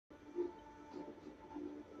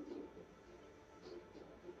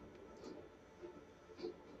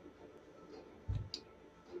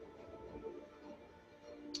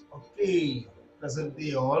Hey, pleasant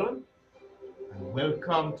day all, and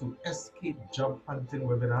welcome to Escape Job Hunting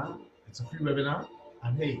webinar. It's a free webinar,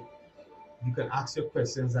 and hey, you can ask your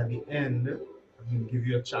questions at the end. I'm going to give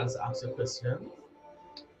you a chance to ask your questions.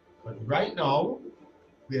 But right now,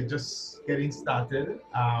 we are just getting started.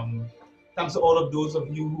 Thanks to all of those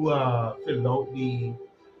of you who filled out the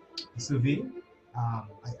survey. I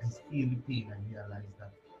feel the pain. I realize that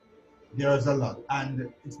there is a lot,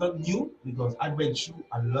 and it's not new because I went through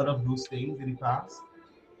a lot of those things in the past.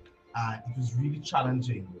 It was really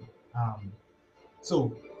challenging. Um,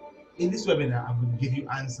 so in this webinar, I'm going to give you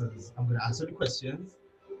answers. I'm going to answer the questions,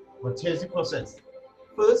 but here's the process.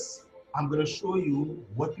 First, I'm going to show you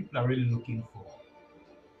what people are really looking for,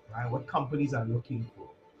 right? What companies are looking for,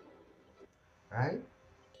 right?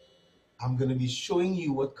 I'm going to be showing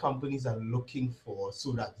you what companies are looking for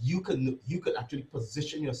so that you can actually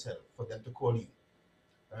position yourself for them to call you,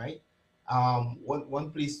 right?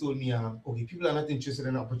 One place told me, okay, people are not interested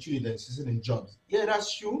in opportunity, they're interested in jobs. Yeah,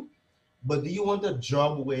 that's true. But do you want a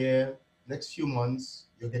job where next few months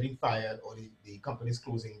you're getting fired or the company is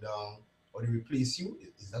closing down or they replace you?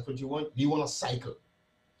 Is that what you want? Do you want a cycle?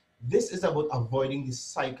 This is about avoiding the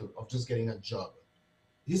cycle of just getting a job.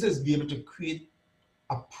 This is be able to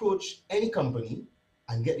approach any company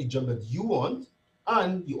and get the job that you want,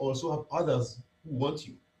 and you also have others who want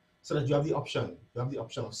you. So that you have the option. You have the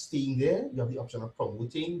option of staying there, you have the option of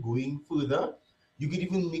promoting, going further. You can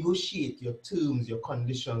even negotiate your terms, your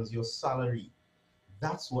conditions, your salary.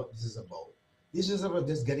 That's what this is about. This is about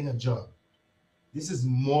just getting a job. This is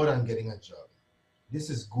more than getting a job. This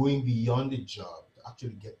is going beyond the job to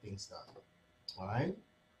actually get things done. All right?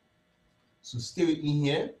 So stay with me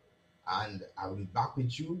here, and I'll be back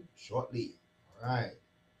with you shortly. All right.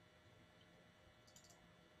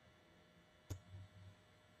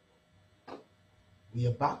 We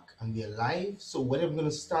are back and we are live. So what I'm going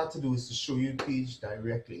to start to do is to show you the page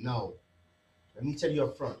directly. Now, let me tell you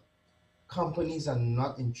up front, companies are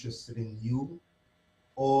not interested in you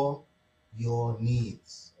or your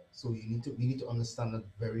needs. So we need to understand that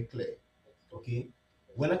very clear. Okay?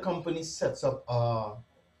 When a company sets up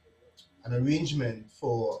an arrangement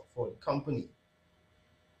for the company,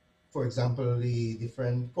 for example, the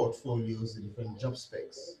different portfolios, the different job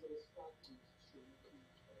specs,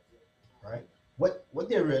 right? What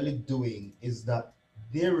they're really doing is that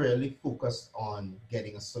they're really focused on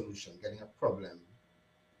getting a solution, getting a problem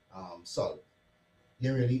solved.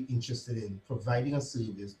 They're really interested in providing a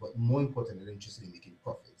service, but more importantly, they're interested in making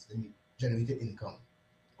profits, then generating income.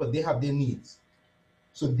 But they have their needs.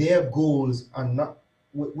 So their goals are not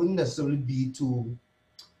wouldn't necessarily be to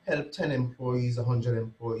help 10 employees, 100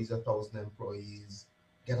 employees, 1,000 employees,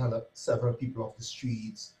 get several people off the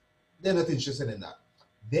streets. They're not interested in that.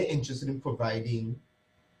 They're interested in providing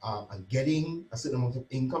and getting a certain amount of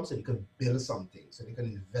income so they can build something, so they can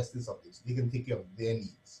invest in something, so they can take care of their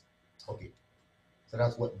needs. Okay, so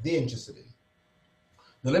that's what they're interested in.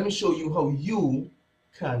 Now let me show you how you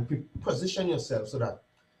can position yourself so that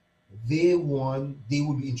they would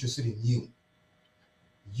be interested in you.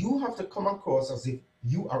 You have to come across as if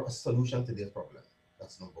you are a solution to their problem.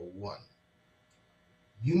 That's number one.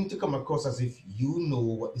 You need to come across as if you know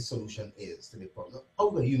what the solution is to the problem. How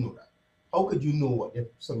do you know that? How could you know what the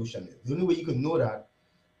solution is? The only way you can know that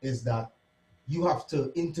is that you have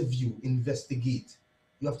to interview, investigate.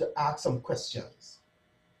 You have to ask some questions.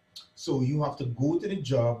 So you have to go to the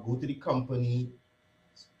job, go to the company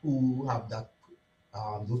who have that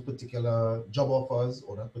those particular job offers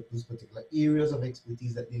or those particular areas of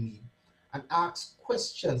expertise that they need, and ask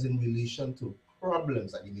questions in relation to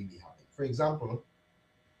problems that they may be having. For example,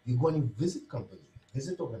 you go and visit companies,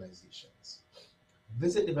 visit organizations,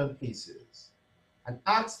 visit different places, and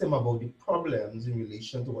ask them about the problems in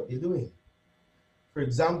relation to what they're doing. For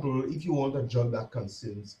example, if you want a job that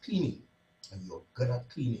concerns cleaning, and you're good at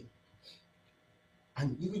cleaning,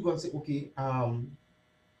 and you could go and say, okay,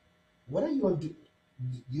 what are you doing?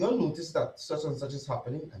 You all notice that such and such is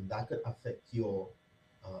happening, and that could affect your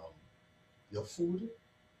food,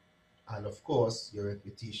 and of course your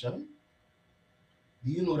reputation.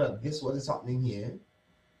 Do you know that what is happening here,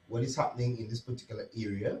 what is happening in this particular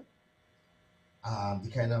area, the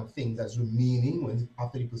kind of things that's remaining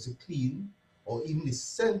after the person clean, or even the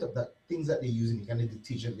scent of that things that they're using, the kind of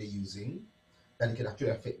detergent they're using, that it can actually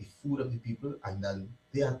affect the food of the people, and then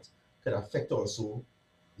that can affect also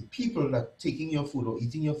the people that taking your food or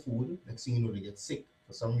eating your food. Next thing you know, they get sick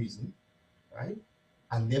for some reason, right?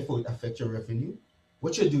 And therefore it affects your revenue.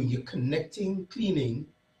 What you're doing, you're connecting cleaning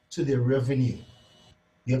to the revenue.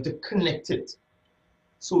 You have to connect it.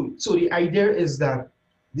 So the idea is that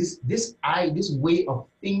This way of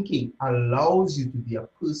thinking allows you to be a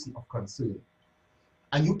person of concern.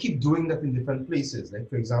 And you keep doing that in different places. Like,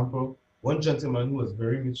 for example, one gentleman who was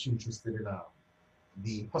very much interested in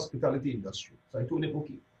the hospitality industry. So I told him,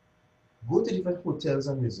 okay, go to different hotels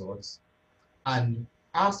and resorts and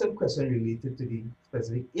ask them questions related to the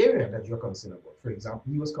specific area that you're concerned about. For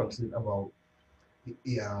example, he was concerned about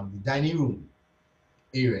the dining room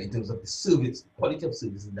area in terms of the service, the quality of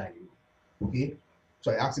service in the dining room. Okay?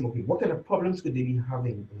 So I asked him, okay, what kind of problems could they be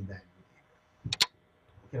having in the dining room?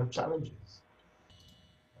 What kind of challenges?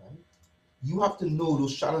 Right? You have to know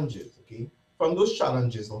those challenges, okay? From those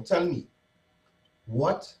challenges, now tell me,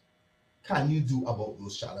 what can you do about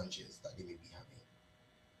those challenges that they may be having?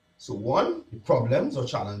 So one, the problems or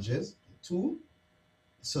challenges. Two,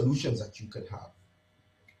 solutions that you could have.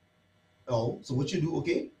 Oh, so what you do,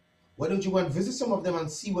 okay? Why don't you go and visit some of them and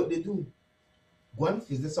see what they do? Go and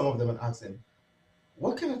visit some of them and ask them,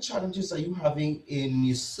 what kind of challenges are you having in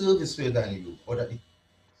your service for your dining room, or that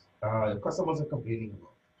the customers are complaining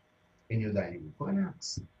about in your dining room? Go and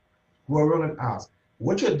ask. Go around and ask.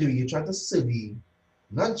 What you're doing, you're trying to survey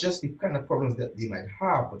not just the kind of problems that they might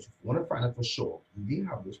have, but you want to find out for sure, do they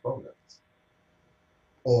have those problems?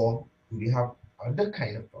 Or do they have other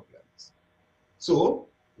kind of problems? So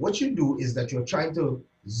what you do is that you're trying to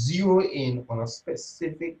zero in on a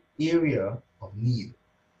specific area of need.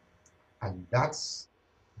 And that's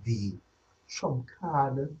the trump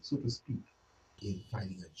card, so to speak, in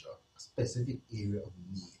finding a job, a specific area of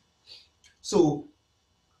need. So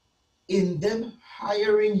in them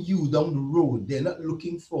hiring you down the road, they're not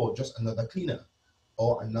looking for just another cleaner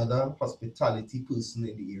or another hospitality person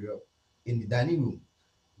in the area, in the dining room.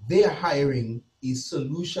 They are hiring a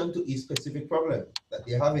solution to a specific problem that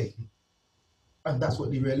they're having. And that's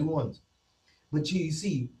what they really want. But you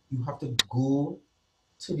see, you have to go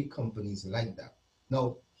to the companies like that.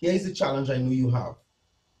 Now, here's the challenge I know you have.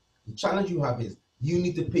 The challenge you have is you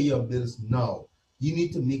need to pay your bills now. You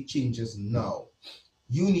need to make changes now.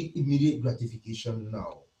 You need immediate gratification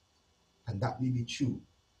now. And that may be true.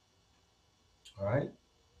 All right?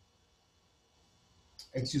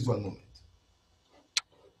 Excuse one moment.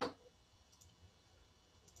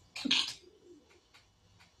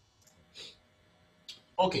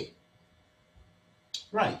 Okay.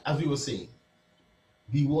 Right. As we were saying,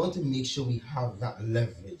 we want to make sure we have that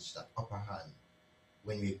leverage, that upper hand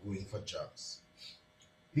when we're going for jobs.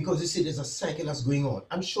 Because you see, there's a cycle that's going on.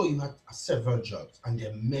 I'm sure you had several jobs, and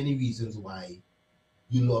there are many reasons why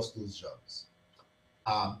you lost those jobs.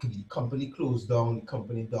 Could be the company closed down, the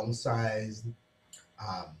company downsized,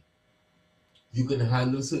 um, you can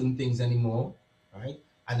handle certain things anymore, right?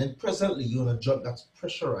 And then presently you're on a job that's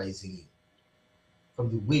pressurizing you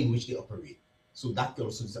from the way in which they operate. So that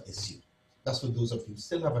also is an issue. That's for those of you who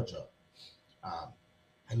still have a job. Um,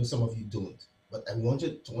 I know some of you don't, but I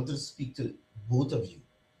wanted to speak to both of you.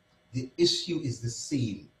 The issue is the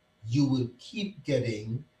same. You will keep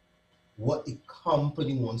getting what the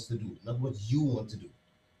company wants to do, not what you want to do.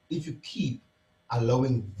 If you keep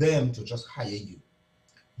allowing them to just hire you,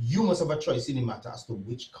 you must have a choice in the matter as to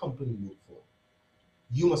which company you work for.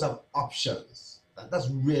 You must have options. That's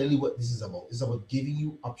really what this is about. It's about giving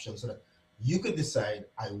you options so that you could decide,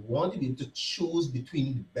 I want to be able to choose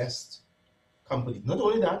between the best company. Not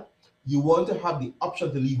only that, you want to have the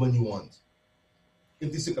option to leave when you want,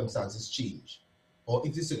 if the circumstances change, or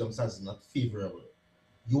if the circumstances is not favorable.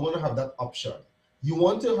 You want to have that option. You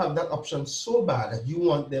want to have that option so bad that you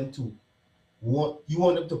want them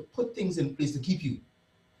to put things in place to keep you.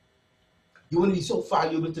 You want to be so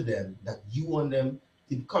valuable to them that you want them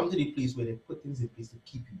to come to the place where they put things in place to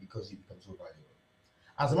keep you because you become so valuable.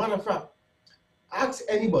 As a matter of fact, ask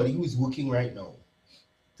anybody who is working right now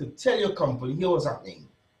to tell your company, here what's happening.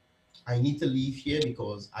 I need to leave here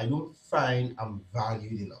because I don't find I'm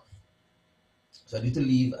valued enough. So I need to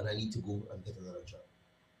leave and I need to go and get another job.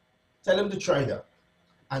 Tell them to try that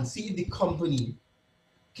and see if the company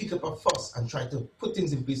kick up a fuss and try to put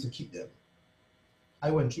things in place to keep them.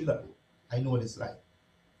 I went through that. I know what it's like.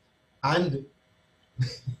 And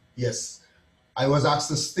yes, I was asked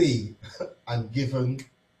to stay and given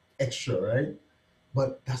extra, right?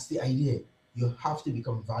 But that's the idea. You have to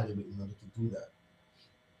become valuable in order to do that,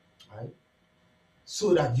 right?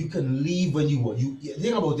 So that you can leave when you want. The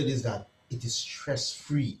thing about it is that it is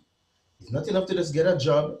stress-free. It's not enough to just get a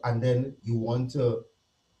job and then you want to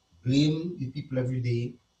blame the people every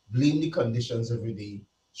day, blame the conditions every day,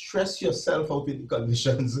 stress yourself out with the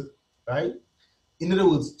conditions, right? In other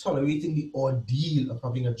words, tolerating the ordeal of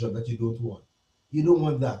having a job that you don't want. You don't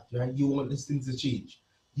want that, right? You want these things to change.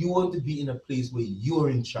 You want to be in a place where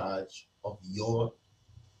you're in charge of your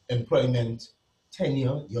employment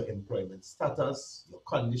tenure, your employment status, your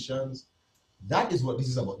conditions. That is what this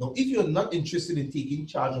is about. Now, if you're not interested in taking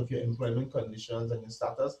charge of your employment conditions and your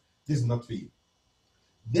status, this is not for you.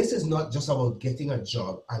 This is not just about getting a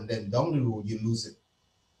job and then down the road you lose it.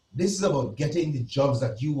 This is about getting the jobs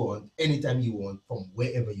that you want anytime you want from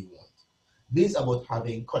wherever you want. This is about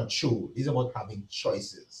having control. This is about having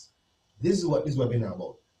choices. This is what this webinar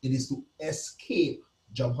about. It is to escape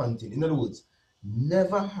job hunting. In other words,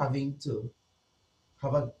 never having to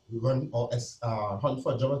have a run or hunt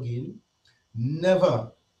for a job again,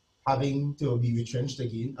 never having to be retrenched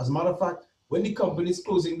again. As a matter of fact, when the company is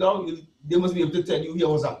closing down, they must be able to tell you here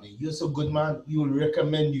what's happening. You're so good, man. We will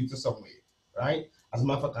recommend you to somewhere, right? As a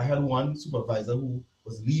matter of fact, I had one supervisor who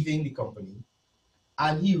was leaving the company,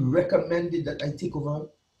 and he recommended that I take over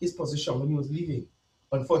his position when he was leaving.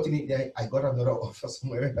 Unfortunately, I got another offer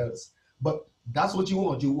somewhere else. But that's what you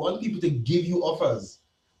want. You want people to give you offers,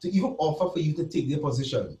 to even offer for you to take their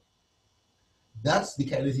position. That's the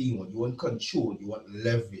kind of thing you want. You want control. You want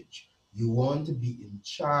leverage. You want to be in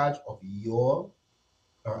charge of your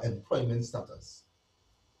employment status.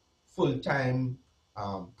 Full-time,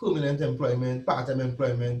 permanent employment, part-time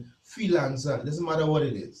employment, freelancer. It doesn't matter what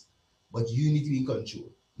it is. But you need to be in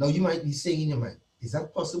control. Now, you might be saying in your mind, is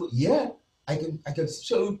that possible? Yeah, I can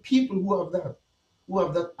show you people who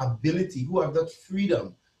have that ability, who have that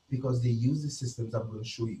freedom, because they use the systems I'm going to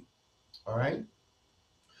show you. All right?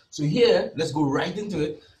 So here, let's go right into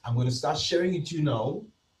it. I'm going to start sharing with you now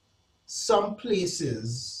some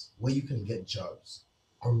places where you can get jobs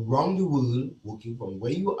around the world, working from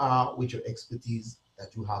where you are with your expertise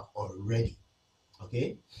that you have already.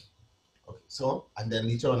 Okay? Okay, so, and then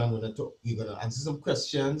later on, you're going to answer some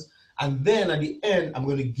questions. And then at the end, I'm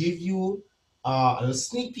going to give you a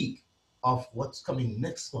sneak peek of what's coming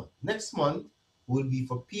next month. Next month will be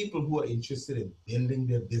for people who are interested in building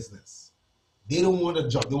their business. They don't want a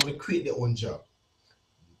job. They want to create their own job.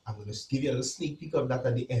 I'm going to give you a little sneak peek of that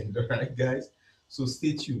at the end. All right, guys? So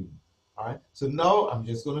stay tuned. All right. So now I'm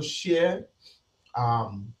just going to share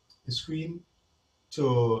the screen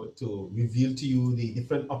to reveal to you the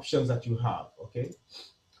different options that you have. Okay.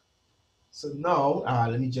 So now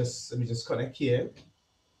let me just connect here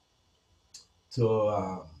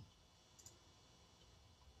to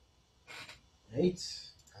right,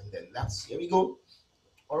 and then here we go.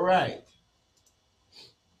 All right.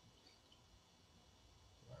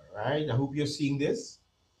 Right, I hope you're seeing this.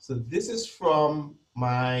 So this is from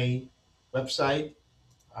my website,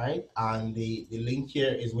 right? And the link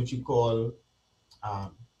here is what you call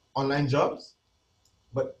online jobs.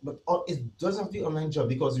 But it doesn't have to be online job,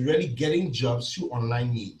 because really getting jobs through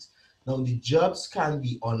online means. Now the jobs can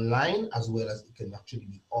be online as well as it can actually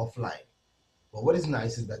be offline. But what is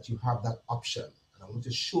nice is that you have that option. And I want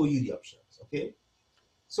to show you the options, okay?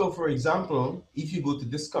 So for example, if you go to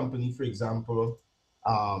this company, for example,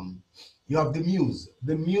 you have the Muse.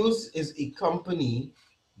 The Muse is a company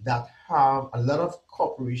that have a lot of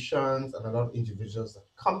corporations and a lot of individuals that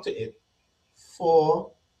come to it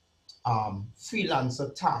for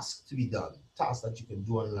freelancer tasks to be done, tasks that you can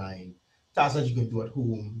do online, tasks that you can do at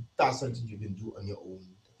home, tasks that you can do on your own,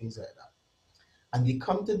 things like that. And they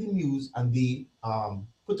come to the Muse and they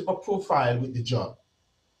put up a profile with the job.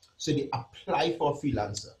 So they apply for a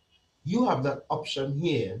freelancer. You have that option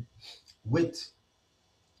here with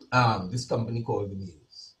this company called the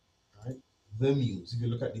Muse, right? The Muse. If you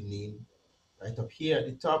look at the name right up here at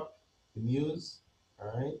the top, the Muse, all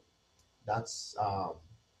right? That's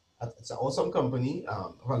it's an awesome company.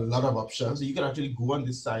 Have a lot of options. So you can actually go on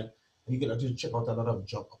this site and you can actually check out a lot of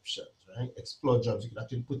job options, right? Explore jobs. You can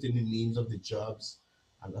actually put in the names of the jobs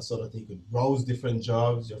and that sort of thing. You can browse different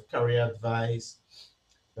jobs. You have career advice,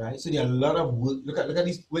 right? So there are a lot of work. Look at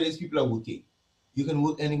these where these people are working. You can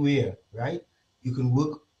work anywhere, right? You can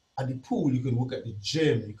work at the pool. You can work at the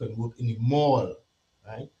gym. You can work in the mall,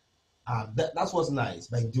 right? That's what's nice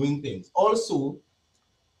by doing things. Also,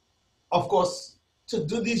 of course, to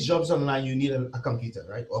do these jobs online, you need a computer,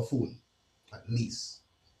 right? Or phone, at least.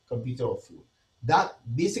 Computer or phone. That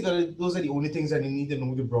basically, those are the only things that you need to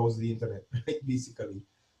know to browse the internet, right? Basically,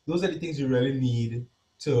 those are the things you really need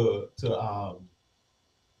to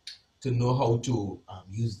know how to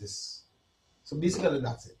use this. So basically,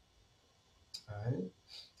 that's it. All right.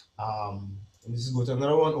 Let me just go to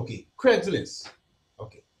another one. Okay, Craigslist.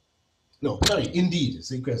 Okay. No, sorry, Indeed.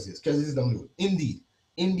 Say Craigslist. Craigslist is down the road. Indeed.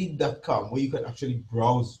 Indeed.com, where you can actually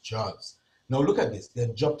browse jobs. Now look at this. There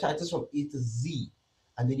are job titles from A to Z,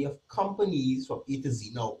 and then you have companies from A to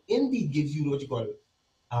Z. Now Indeed gives you what you call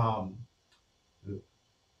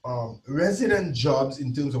resident jobs,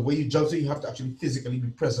 in terms of where you jobs, so you have to actually physically be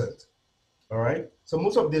present, All right. So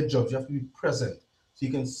most of their jobs, you have to be present. So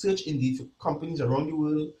you can search indeed for companies around the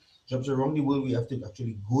world, jobs around the world. We have to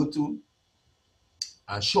actually go to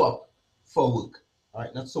and show up for work. All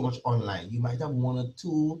right. Not so much online. You might have one or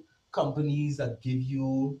two companies that give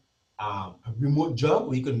you a remote job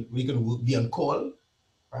where you can be on call,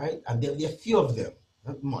 right? And there are a few of them,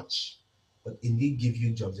 not much, but indeed give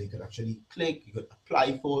you jobs that you can actually click, you can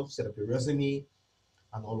apply for, set up your resume,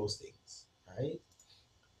 and all those things, right?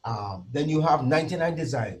 Then you have 99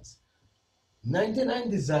 Designs. 99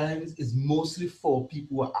 Designs is mostly for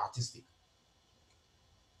people who are artistic.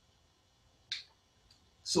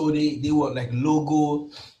 So they want like logo,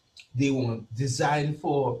 they want design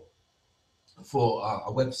for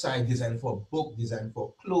a website, design for a book, design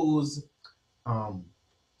for clothes, um,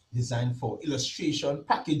 design for illustration,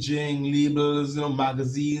 packaging, labels,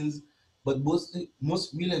 magazines. But most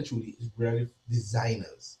really and truly is really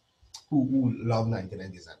designers who love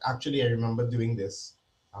 99 Design. Actually, I remember doing this.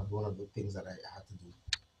 One of the things that I had to do.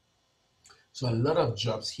 So a lot of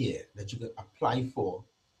jobs here that you can apply for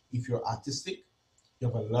if you're artistic. You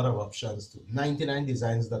have a lot of options to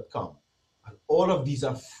 99designs.com. And all of these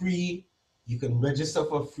are free. You can register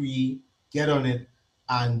for free, get on it,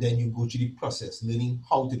 and then you go through the process, learning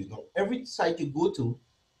how to do it. Now, every site you go to,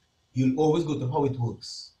 you'll always go to how it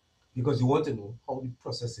works because you want to know how the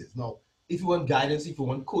process is. Now, if you want guidance, if you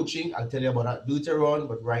want coaching, I'll tell you about that later on.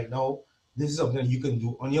 But right now, this is something you can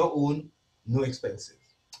do on your own, no expenses.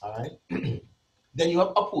 All right. Then you have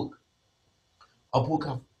Upwork. Upwork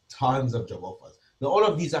have tons of job offers. Now, all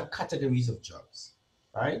of these are categories of jobs,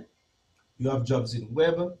 right? You have jobs in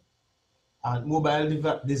web and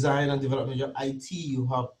mobile design and development. You have IT, you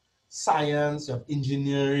have science, you have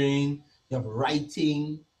engineering, you have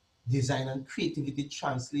writing, design and creativity,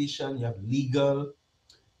 translation, you have legal,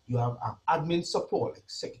 you have admin support, like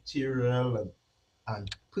secretarial and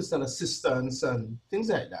personal assistance and things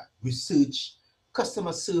like that. Research,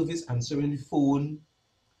 customer service, answering the phone,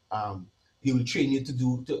 um, they will train you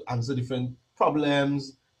to answer different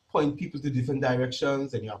problems, point people to different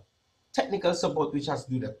directions, and you have technical support, which has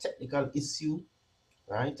to do with a technical issue,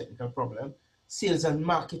 right? Technical problem, sales and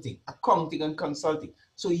marketing, accounting and consulting.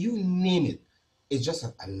 So you name it, it's just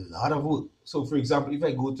a lot of work. So for example, if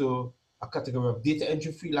I go to a category of data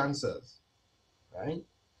entry freelancers, right?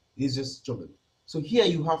 It's just trouble. So here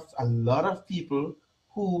you have a lot of people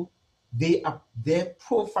who their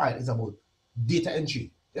profile is about data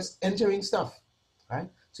entry, just entering stuff, right?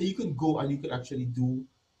 So you can go and you can actually do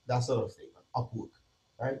that sort of thing on Upwork,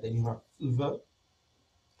 right? Then you have Fiverr.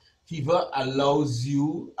 Fiverr allows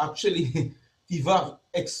you actually Fiverr have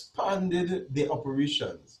expanded their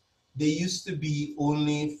operations. They used to be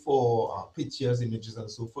only for pictures, images, and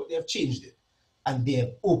so forth. They have changed it, and they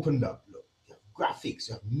have opened up. Look, you have graphics,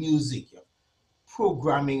 you have music, you have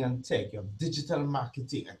programming and tech, you have digital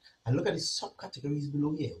marketing, and look at the subcategories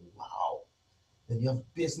below here. Wow. Then you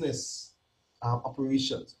have business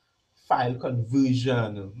operations, file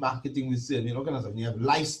conversion, marketing with sales, all kinds of stuff. You have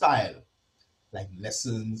lifestyle, like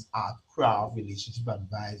lessons, art, craft, relationship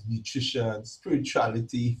advice, nutrition,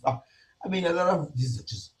 spirituality. I mean, a lot of these are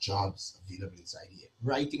just jobs available inside here.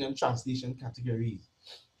 Writing and translation categories,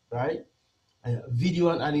 right? Video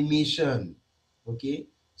and animation, okay?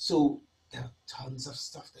 So there are tons of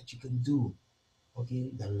stuff that you can do,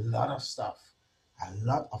 okay? There are a lot of stuff, a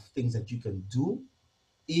lot of things that you can do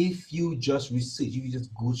if you just research, if you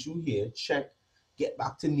just go through here, check, get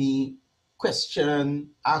back to me, question,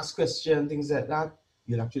 ask question, things like that,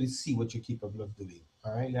 you'll actually see what you're capable of doing.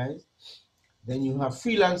 All right, guys? Then you have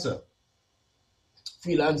freelancer.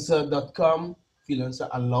 Freelancer.com. Freelancer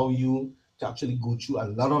allow you to actually go through a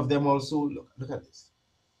lot of them also. Look at this.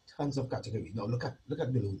 Tons of categories. Now look at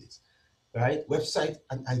below this. Right? Website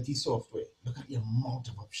and IT software. Look at the amount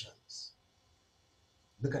of options.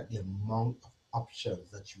 Look at the amount of options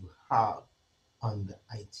that you have on the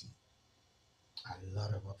IT. A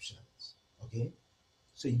lot of options. Okay?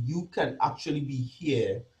 So you can actually be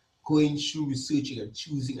here going through researching and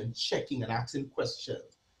choosing and checking and asking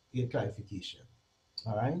questions to get clarification.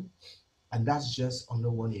 All right? And that's just under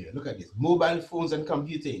one area. Look at this. Mobile phones and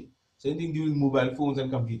computing. So anything doing mobile phones and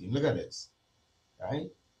computing. Look at this. Right?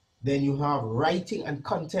 Then you have writing and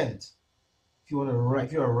content. If you want to write,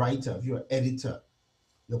 if you're a writer, if you're an editor,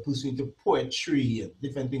 you're pursuing into poetry and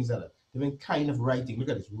different things like that. Different kind of writing. Look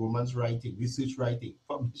at this. Romance writing, research writing,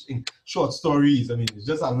 publishing, short stories. I mean, it's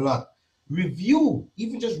just a lot. Review,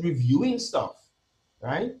 even just reviewing stuff,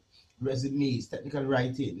 right? Resumes, technical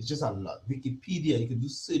writing. It's just a lot. Wikipedia, you can do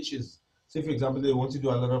searches. Say, for example, they want to do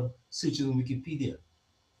a lot of searches on Wikipedia,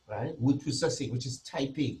 right? Word processing, which is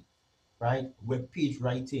typing, right? Web page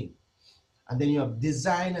writing. And then you have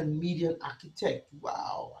design and media and architect.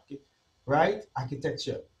 Wow, right?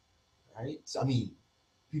 Architecture, right? So, I mean,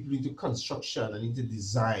 people into construction and into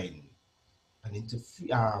design and into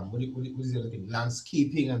what is the other thing?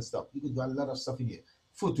 Landscaping and stuff. You could do a lot of stuff in here.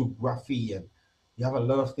 Photography, and you have a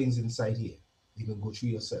lot of things inside here. You can go through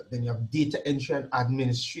yourself. Then you have data entry and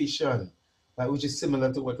administration, right, which is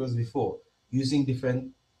similar to what was before. Using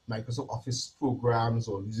different Microsoft Office programs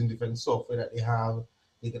or using different software that they have,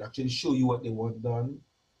 they can actually show you what they want done,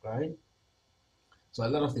 right? So a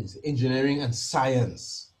lot of things, engineering and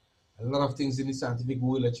science, a lot of things in the scientific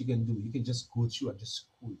world that you can do. You can just go through and just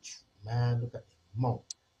scroll through. Man, look at the amount,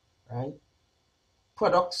 right?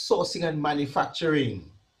 Product sourcing and manufacturing.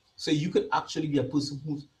 So you could actually be a person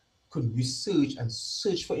who could research and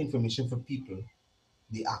search for information for people.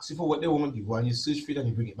 They ask you for what they want, you go and you search for it and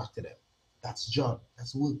you bring it back to them. That's job,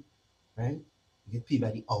 that's work, right? You get paid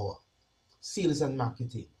by the hour. Sales and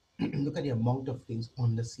marketing. Look at the amount of things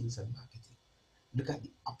under sales and marketing. Look at the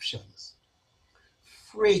options.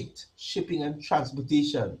 Freight, shipping and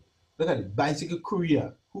transportation. Look at it, bicycle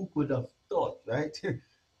courier. Who could have thought, right?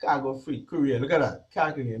 Cargo freight courier. Look at that.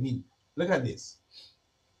 Cargo, I mean, look at this.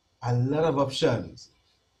 A lot of options,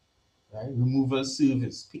 right? Removal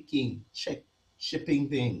service, picking, check, shipping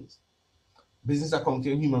things, business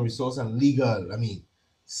accounting, human resource, and legal. I mean,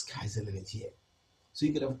 sky's the limit here. So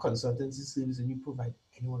you could have consultancy service and you provide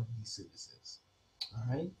any one of these services.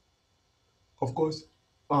 All right. Of course,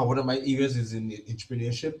 one of my areas is in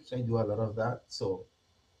entrepreneurship, so I do a lot of that. So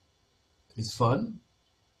it's fun.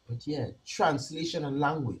 But yeah, translation and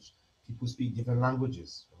language. People speak different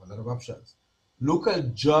languages. You have a lot of options. Local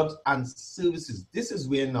jobs and services. This is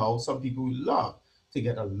where now some people will love to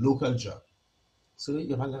get a local job. So you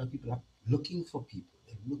have a lot of people are looking for people.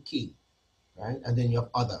 They're looking, right? And then you have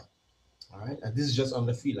other, all right? And this is just on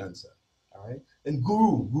the freelancer, all right? And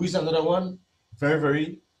guru. Guru is another one. Very,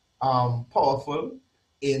 very powerful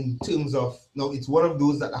in terms of, now it's one of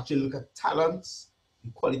those that actually look at talents,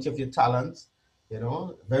 the quality of your talents. You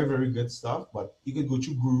know, very, very good stuff. But you could go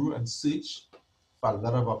to Guru and search for a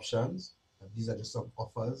lot of options. And these are just some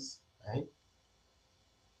offers, right?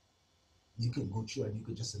 You can go through and you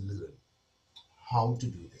could just learn how to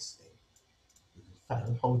do this thing. You can find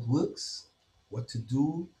out how it works, what to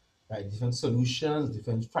do, right? Different solutions,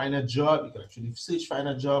 different find a job. You can actually search find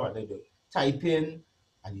a job and then you type in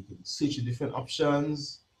and you can search the different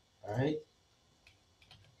options, right?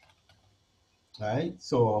 Right,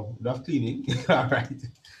 so love cleaning. All right,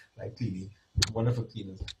 like cleaning, wonderful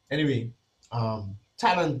cleaners. Anyway,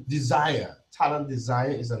 talent desire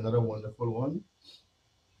is another wonderful one.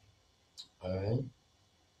 All right,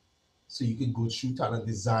 so you can go through talent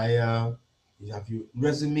desire. You have your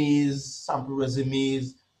resumes, sample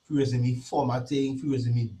resumes, free resume formatting, free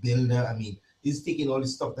resume builder. I mean, it's taking all the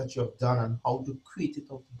stuff that you have done and how to create it,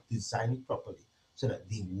 how to design it properly so that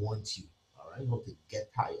they want you. All right, how to get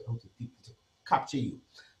hired, how to people to capture you.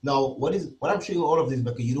 Now, what I'm showing you all of this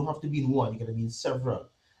because you don't have to be in one, you're gonna be in several,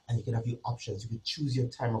 and you can have your options. You can choose your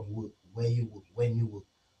time of work, where you work, when you work,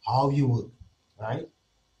 how you work, right?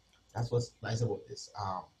 That's what's nice about this.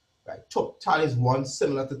 Right, top talent is one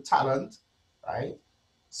similar to talent, right?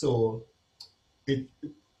 So it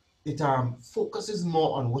focuses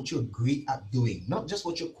more on what you're great at doing, not just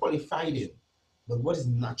what you're qualified in, but what is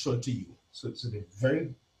natural to you. So they're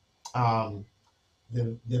very um,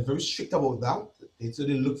 they're very strict about that. So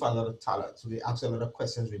they look for a lot of talent. So they ask a lot of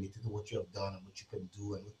questions related to what you have done and what you can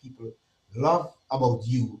do and what people love about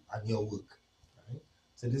you and your work. Right?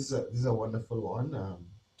 So this is a wonderful one.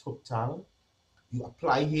 Top talent. You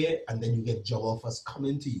apply here and then you get job offers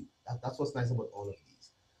coming to you. That's what's nice about all of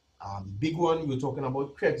these. The big one we were talking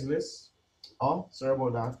about, Craigslist. Oh, sorry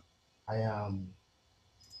about that. That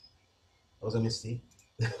was a mistake.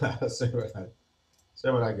 Sorry about that.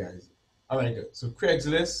 Sorry about that, guys. All right, good. So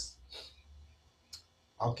Craigslist.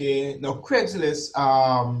 Okay, now Craigslist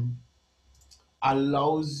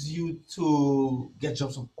allows you to get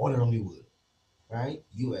jobs from all around the world, right?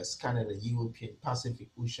 US, Canada, European, Pacific,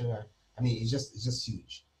 Ocean. I mean, it's just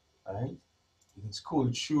huge, right? You can scroll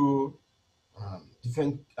through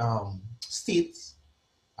different states,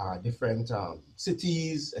 different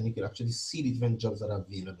cities, and you can actually see the different jobs that are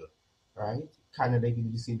available, right? Canada, you can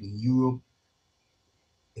do the same thing. Europe,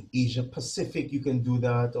 in Asia Pacific, you can do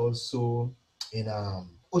that also. In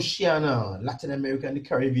Oceania, Latin America, and the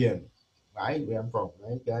Caribbean, right? Where I'm from,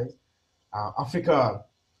 right, guys? Africa,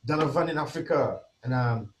 Donovan in Africa,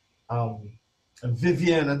 and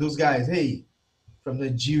Vivian and those guys, hey, from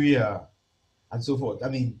Nigeria, and so forth. I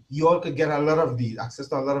mean, you all could get a lot of these, access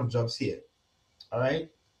to a lot of jobs here, all right?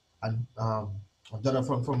 And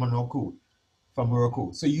Donovan from Monaco. from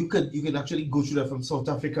Morocco. So you can actually go through that from South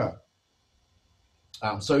Africa.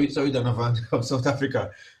 Sorry, Donovan, from South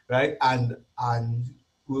Africa, right? And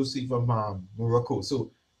we'll see from Morocco.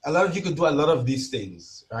 So a lot of you can do a lot of these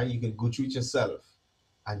things, right? You can go through it yourself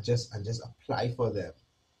and just apply for them.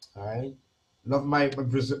 All right. Love my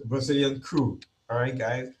Brazilian crew. All right,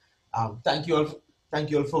 guys. Thank you all. Thank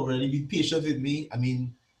you all for really being patient with me. I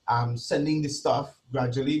mean, I'm sending this stuff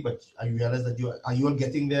gradually, but I realize that you all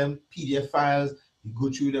getting them PDF files. You go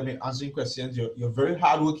through them and answering questions. You're very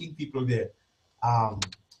hardworking people there,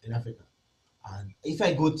 in Africa. And if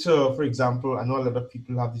I go to, for example, I know a lot of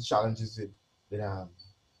people have these challenges with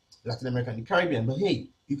Latin America and the Caribbean, but hey,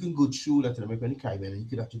 you can go through Latin America and the Caribbean and you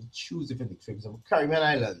could actually choose different things. For example, Caribbean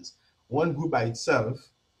Islands, one group by itself,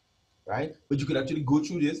 right? But you could actually go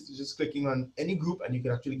through this, just clicking on any group, and you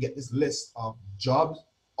can actually get this list of job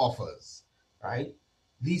offers, right?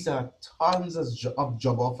 These are tons of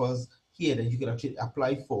job offers here that you can actually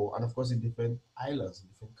apply for, and of course in different islands, in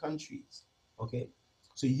different countries, okay?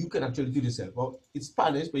 So you can actually do this. Well, it's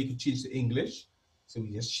Spanish, but you can change to English. So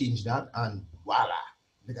we just change that, and voila,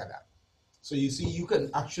 look at that. So you see, you can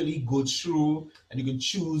actually go through and you can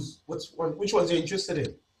choose which ones you're interested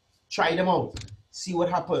in. Try them out. See what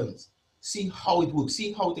happens. See how it works.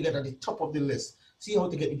 See how to get at the top of the list. See how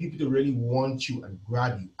to get the people to really want you and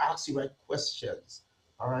grab you. Ask the right questions.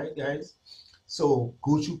 All right, guys? So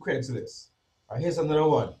go through Craigslist. All right, here's another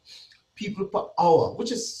one. People per hour,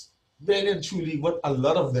 which is really and truly what a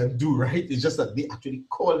lot of them do, right? It's just that they actually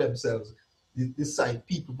call themselves this site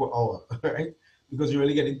people per hour, right? Because you're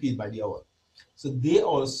really getting paid by the hour. So they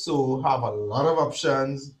also have a lot of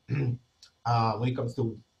options when it comes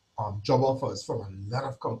to job offers from a lot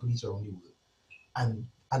of companies around the world. And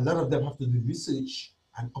a lot of them have to do research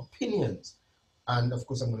and opinions. And of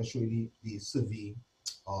course, I'm going to show you the survey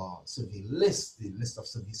list, the list of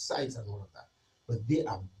survey sites and all of that. But they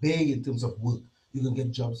are big in terms of work. You can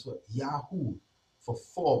get jobs for Yahoo, for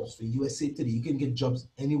Forbes, for USA Today. You can get jobs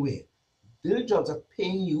anywhere. Their jobs are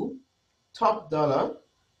paying you top dollar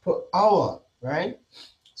per hour, right?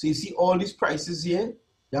 So you see all these prices here.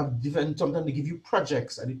 They have different, sometimes they give you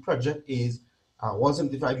projects, and the project is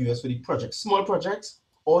 175 US for the project. Small projects,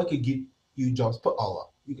 or it could give you jobs per hour.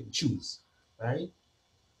 You can choose, right?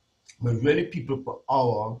 But really people per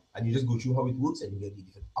hour, and you just go through how it works and you get the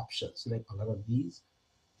different options. So like a lot of these,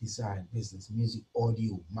 design, business, music,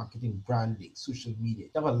 audio, marketing, branding, social media.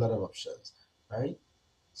 They have a lot of options, right?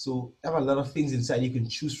 So they have a lot of things inside you can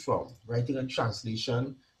choose from. Writing and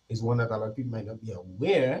translation is one that a lot of people might not be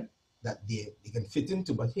aware that they can fit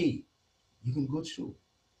into, but hey, you can go through,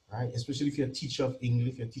 right? Especially if you're a teacher of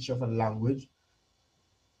English, if you're a teacher of a language,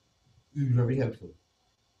 it will be very helpful.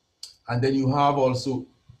 And then you have also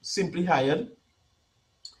Simply Hired,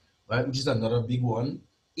 right, which is another big one.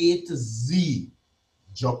 A to Z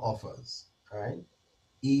job offers, right?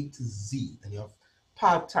 A to Z. And you have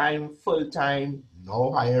part-time, full-time,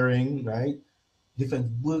 no hiring, right?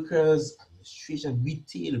 Different workers, administration,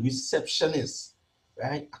 retail, receptionists,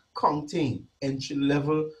 right? Accounting,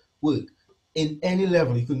 entry-level work. In any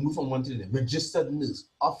level, you can move from one to the other. Registered nurse,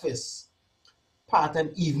 office,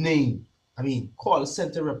 part-time evening, call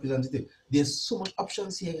center representative. There's so much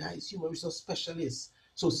options here, guys. Human resource specialists.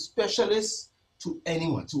 So specialists to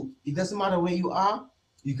anyone. So it doesn't matter where you are,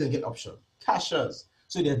 you can get options. Cashiers.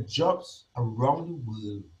 So there are jobs around the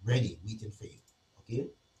world ready, waiting for you. Okay?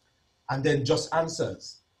 And then Just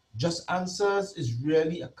Answers. Just Answers is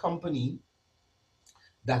really a company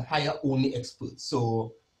that hire only experts.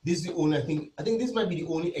 So this is the only, I think this might be the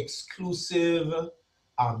only exclusive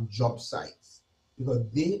job sites, because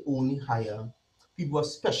they only hire people who are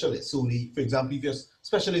specialists. So they, for example, if you're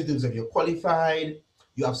specialist in terms of you're qualified,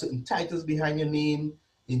 you have certain titles behind your name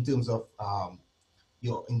in terms of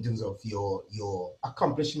your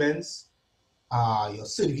accomplishments, your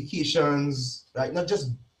certifications, right? Not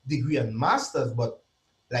just degree and masters, but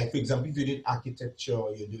like, for example, if you did architecture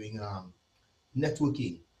or you're doing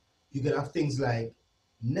networking, you can have things like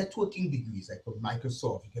networking degrees, like from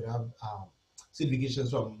Microsoft. You can have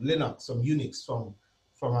certifications from Linux, from Unix, from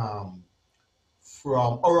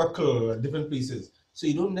Oracle, and different places. So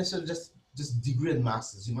you don't necessarily just degree and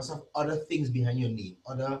masters. You must have other things behind your name,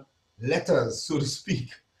 other letters, so to speak,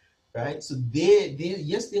 right? So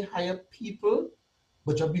yes, they hire people,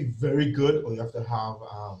 but you have to be very good, or you have to have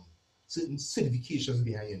certain certifications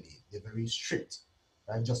behind your name. They're very strict,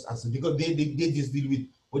 right? Just as because they just deal with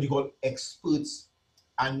what you call experts,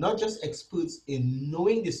 and not just experts in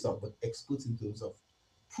knowing this stuff, but experts in terms of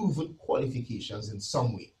proven qualifications in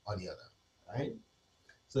some way or the other, right?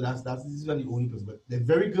 So this is not the only person, but they're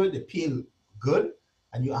very good. They pay good,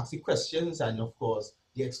 and you ask the questions, and of course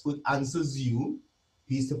the expert answers you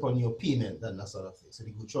based upon your payment and that sort of thing. So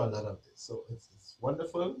they go through a lot of this. So it's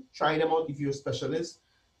wonderful. Try them out if you're a specialist.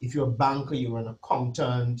 If you're a banker, you're an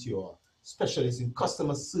accountant, you're a specialist in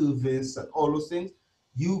customer service and all those things,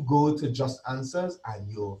 you go to Just Answers and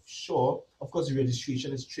you're sure. Of course, the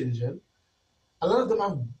registration is stringent. A lot of them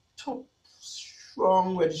have top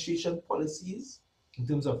strong registration policies in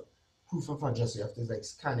terms of proof of address. You have to like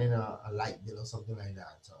scan in a light bill or something like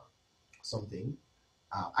that, or something.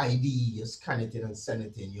 ID, you scan it in and send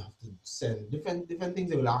it in. You have to send different things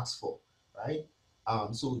they will ask for, right?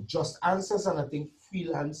 So Just Answers and I think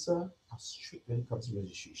Freelancer are strict when it comes to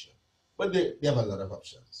registration, but they have a lot of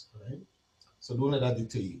options, right? So don't let that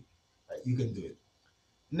deter you. Right? You can do it.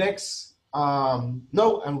 Next,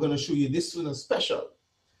 now I'm going to show you this one, a special.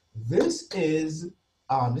 This is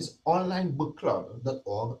this online book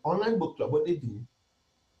club.org. Online book club, what they do,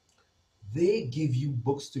 they give you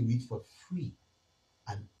books to read for free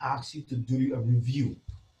and ask you to do a review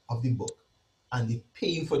of the book, and they pay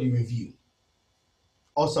you for the review.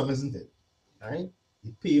 Awesome, isn't it? Right?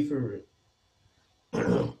 They pay for it.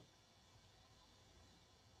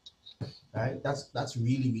 Right? That's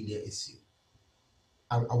really an issue.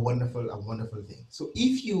 A wonderful thing. So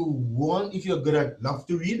if you're good at love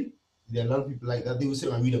to read, there are a lot of people like that. They will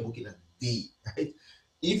say, I read a book in a day, right?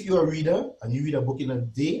 If you're a reader and you read a book in a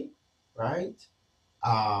day, right?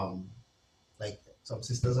 Like some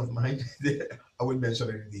sisters of mine, I wouldn't mention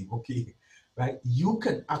any name, okay? Right? You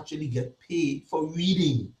can actually get paid for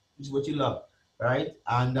reading, which is what you love, right?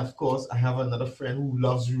 And of course, I have another friend who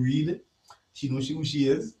loves to read. She knows who she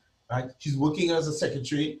is, right? She's working as a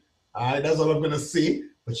secretary. That's all I'm gonna say.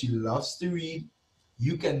 But she loves to read.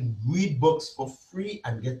 You can read books for free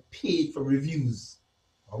and get paid for reviews.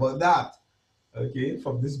 How about that? Okay,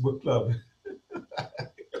 from this book club.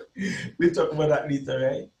 We'll talk about that later,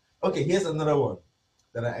 right? Okay, here's another one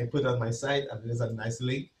that I put on my site, and there's a nice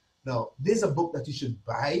link. Now, there's a book that you should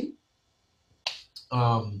buy.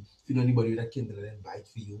 If you know anybody with a Kindle, then buy it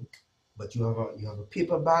for you. But you have a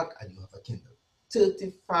paperback and you have a Kindle.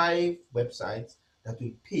 35 websites that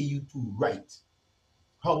will pay you to write.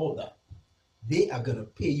 How about that? They are gonna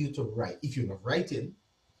pay you to write if you're not writing,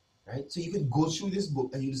 right? So you can go through this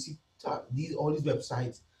book and you'll see all these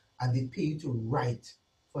websites, and they pay you to write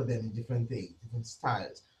for them in different things, different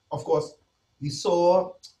styles. Of course, we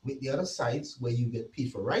saw with the other sites where you get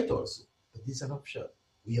paid for write also, but this is an option.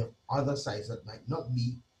 We have other sites that might not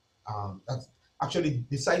be. That's actually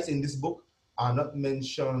the sites in this book are not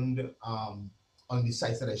mentioned on the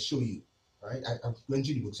sites that I show you, right? I've went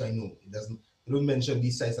through the book, so I know it doesn't. They don't mention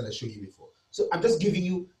these sites that I showed you before. So I'm just giving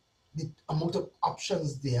you the amount of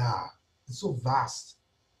options there are. It's so vast.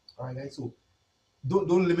 All right, guys. So don't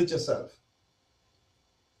limit yourself.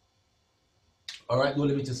 All right, don't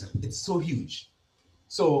limit yourself. It's so huge.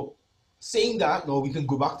 So saying that, now we can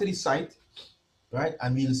go back to the site, right?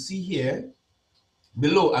 And we'll see here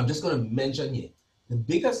below. I'm just going to mention here the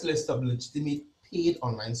biggest list of legitimate paid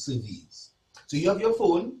online surveys. So you have your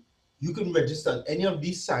phone, you can register on any of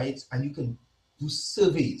these sites, and you can do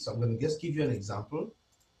surveys. So I'm going to just give you an example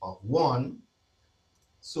of one.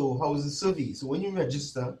 So how is the survey? So when you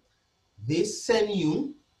register, they send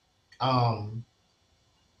you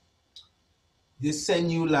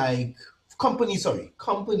like companies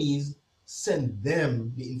send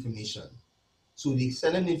them the information. So they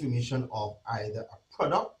send them the information of either a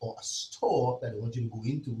product or a store that they want you to go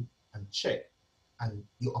into and check, and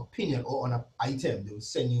your opinion, or on an item. They will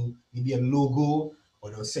send you maybe a logo, or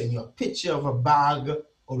they'll send you a picture of a bag,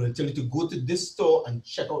 or they'll tell you to go to this store and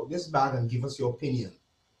check out this bag and give us your opinion.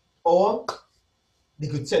 Or they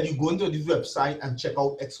could tell you, go into this website and check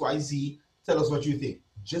out XYZ, tell us what you think,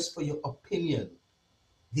 just for your opinion.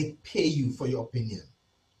 They pay you for your opinion.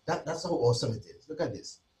 That's how awesome it is. Look at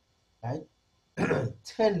this, right?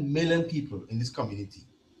 10 million people in this community,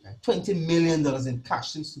 right? $20 million in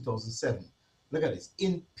cash since 2007. Look at this,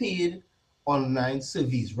 in paid online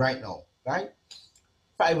surveys right now, right?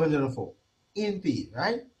 504 in paid,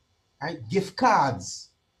 right? Gift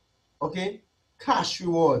cards, okay? Cash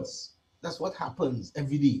rewards. That's what happens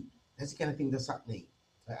every day. That's the kind of thing that's happening,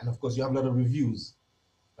 right? And of course, you have a lot of reviews,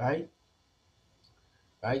 right?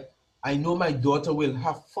 Right? I know my daughter will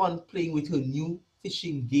have fun playing with her new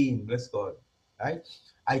fishing game. Bless God. Right?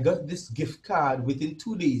 I got this gift card within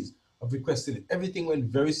 2 days of requesting it. Everything went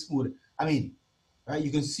very smooth. I mean, right? You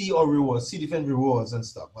can see all rewards, see different rewards and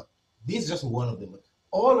stuff. But this is just one of them. But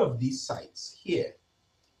all of these sites here,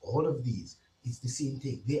 all of these, it's the same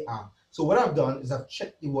thing. They are. So what I've done is I've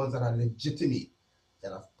checked the ones that are legitimate,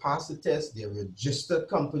 that have passed the test. They're registered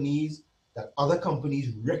companies, that other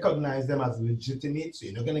companies recognize them as legitimate, so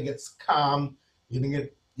you're not going to get scammed,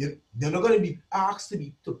 They're not going to be asked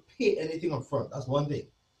to pay anything up front. That's one thing.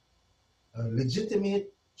 A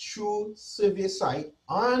legitimate, true survey site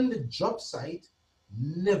and the job site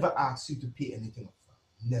never asks you to pay anything up front.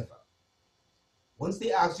 Never. Once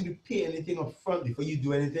they ask you to pay anything up front before you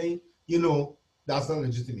do anything, you know that's not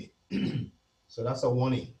legitimate. So that's a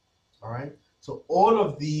warning. All right. So all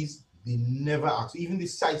of these, they never ask. Even the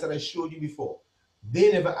sites that I showed you before,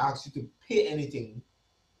 they never ask you to pay anything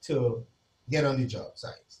to get on the job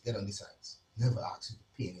sites, get on the sites. Never ask you to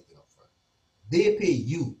pay anything up front. They pay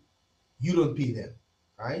you. You don't pay them.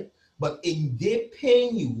 All right. But in they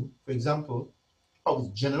paying you, for example, how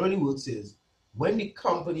it generally works is when the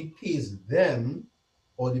company pays them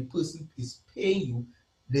or the person is paying you,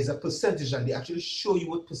 there's a percentage and they actually show you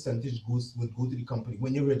what percentage would go to the company.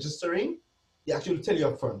 When you're registering, they actually tell you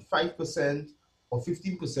upfront 5% or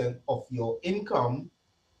 15% of your income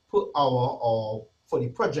per hour or for the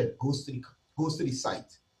project goes to the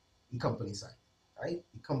site, the company site, right?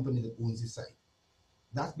 The company that owns the site.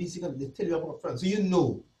 That's basically they tell you upfront. So you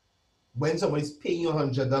know when somebody's paying you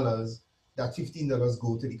 $100, that $15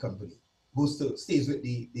 go to the company, stays with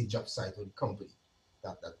the job site or the company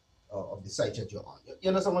that of the site that you're on. You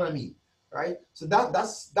understand what I mean, right? So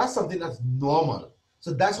that's something that's normal.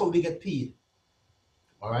 So that's how we get paid.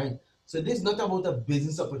 All right. So this is not about a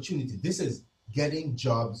business opportunity. This is getting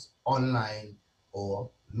jobs online or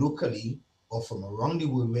locally or from around the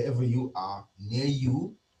world, wherever you are, near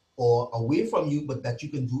you or away from you, but that you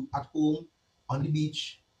can do at home, on the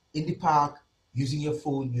beach, in the park, using your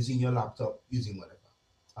phone, using your laptop, using whatever.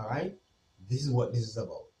 All right. This is what this is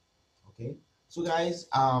about. Okay. So guys,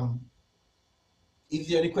 if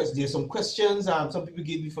there are any questions, there's some questions. Some people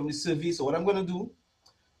gave me from the survey. So what I'm gonna do,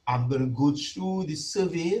 I'm gonna go through the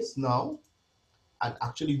surveys now and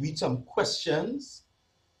actually read some questions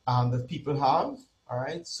that people have. All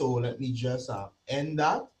right, so let me just end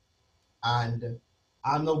that. And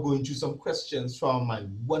I'm now going through some questions from my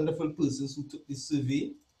wonderful persons who took this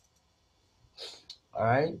survey. All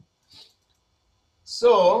right.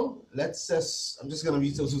 So let's just, I'm just going to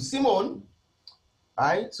read. So Simone, all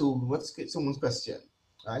right, so let's get someone's question.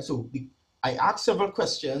 All right, so I asked several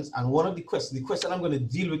questions, and one of the question I'm going to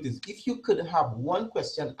deal with is if you could have one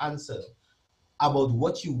question answered about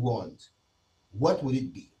what you want, what would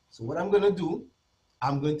it be? So what I'm going to do,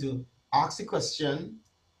 I'm going to ask the question.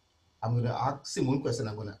 I'm going to ask Simone question.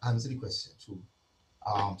 I'm going to answer the question. So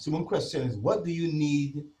Simone question is, what do you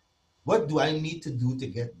need? What do I need to do to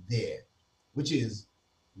get there? Which is,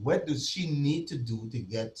 what does she need to do to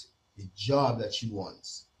get the job that she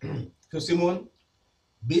wants? So Simone,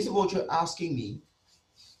 based on what you're asking me,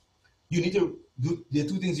 you need to do, there are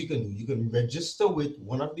two things you can do. You can register with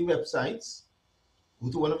one of the websites, go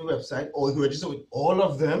to one of the websites, or you can register with all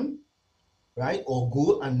of them, right? Or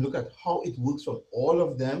go and look at how it works from all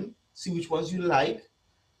of them, see which ones you like,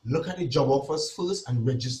 look at the job offers first and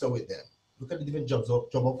register with them. Look at the different job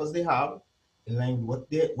offers they have in line with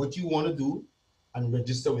what you want to do and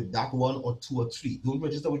register with that one or two or three. Don't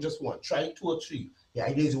register with just one. Try two or three. The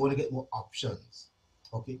idea is you want to get more options,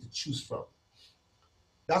 okay, to choose from.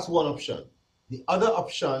 That's one option. The other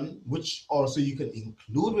option, which also you can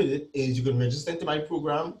include with it, is you can register into my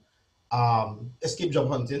program, Escape Job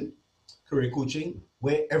Hunting, Career Coaching,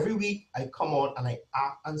 where every week I come on and I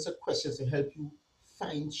answer questions to help you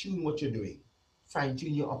fine-tune what you're doing,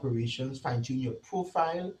 fine-tune your operations, fine-tune your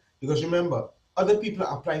profile. Because remember, other people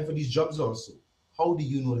are applying for these jobs also. How do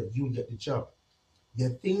you know that you'll get the job? There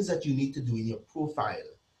are things that you need to do in your profile,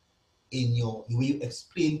 in the way you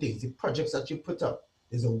explain things, the projects that you put up.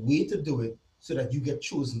 There's a way to do it so that you get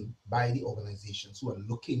chosen by the organizations who are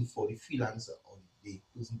looking for the freelancer or the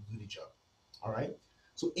person to do the job. All right.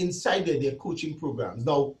 So inside there are coaching programs.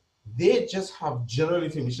 Now, they just have general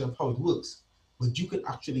information of how it works, but you can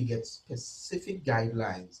actually get specific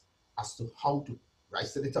guidelines as to how to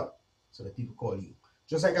rise to the top so that people call you.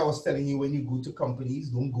 Just like I was telling you, when you go to companies,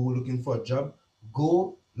 don't go looking for a job,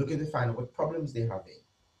 go looking to find out what problems they're having.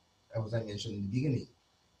 As I mentioned in the beginning,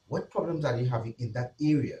 what problems are they having in that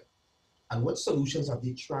area and what solutions have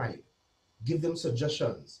they tried? Give them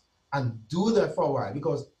suggestions and do that for a while,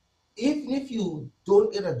 because even if you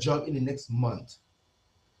don't get a job in the next month,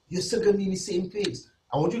 you're still going to be in the same place.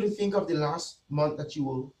 I want you to think of the last month that you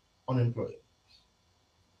were unemployed.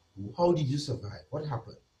 How did you survive? What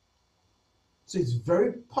happened? So it's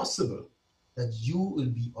very possible that you will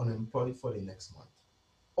be unemployed for the next month,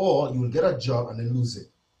 or you will get a job and then lose it.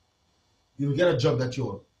 You will get a job that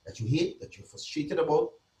you hate, that you're frustrated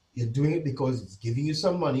about. You're doing it because it's giving you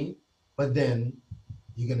some money, but then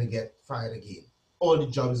you're gonna get fired again. Or the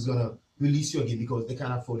job is gonna release you again because they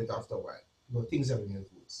can't afford it after a while. Things are getting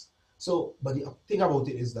worse. So, but the thing about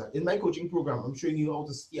it is that in my coaching program, I'm showing you how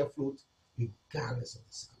to stay afloat regardless of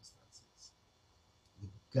the circumstances,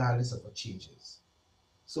 regardless of what changes.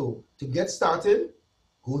 So to get started,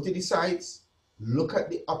 go to the sites, look at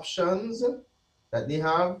the options that they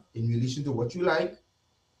have in relation to what you like,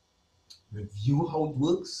 review how it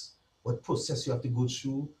works, what process you have to go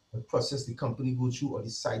through, what process the company go through or the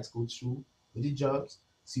sites go through with the jobs,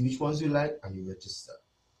 see which ones you like, and you register.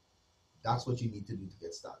 That's what you need to do to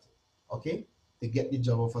get started, okay? To get the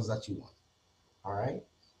job offers that you want, all right?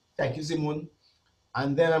 Thank you, Simon.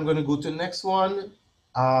 And then I'm going to go to the next one.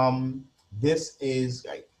 This is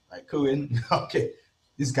like Cohen. Okay,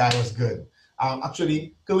 this guy was good.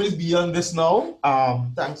 Actually, Cohen is beyond this now.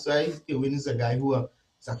 Thanks, guys. Cohen is a guy who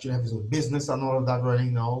is actually have his own business and all of that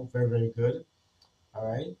running now. Very, very good. All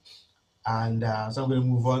right. And so I'm going to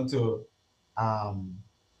move on to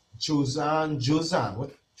Josan.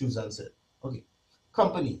 What Josan said. Okay.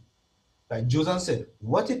 Company. Like Josan said,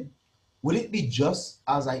 would it be just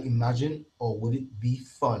as I imagined or would it be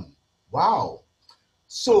fun? Wow.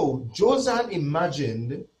 So Josan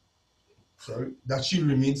imagined, that she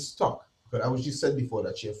remains stuck. Because I was just said before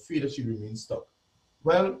that she afraid that she remains stuck.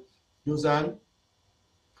 Well, Josan,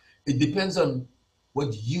 it depends on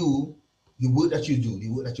what the work that you do, the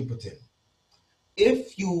work that you put in.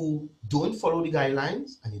 If you don't follow the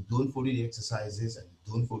guidelines and you don't follow the exercises and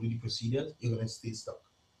you don't follow the procedures, you're gonna stay stuck.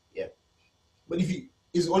 Yeah. But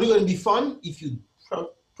it's only going to be fun if you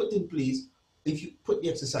put in place, if you put the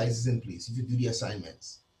exercises in place, if you do the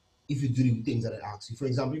assignments, if you do the things that I ask you. For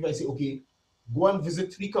example, if I say, okay, go and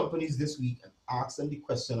visit 3 companies this week and ask them the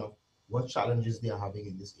question of what challenges they are having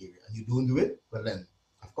in this area, and you don't do it, well then,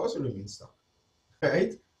 of course you remain stuck,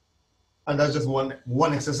 right? And that's just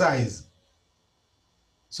one exercise.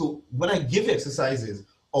 So when I give exercises,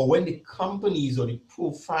 or when the companies or the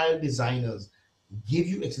profile designers give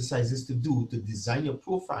you exercises to do to design your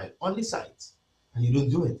profile on the sites, and you don't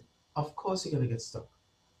do it, of course you're going to get stuck.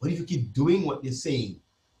 But if you keep doing what they're saying,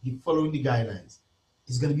 keep following the guidelines,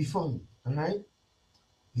 it's going to be fun, all right?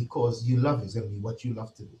 Because you love it. It's going to be what you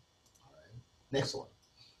love to do. All right. Next one.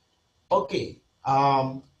 Okay.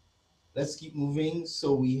 Let's keep moving.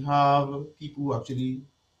 So we have people who actually.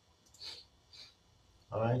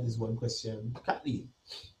 All right. There's one question. Kathleen.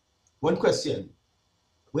 One question.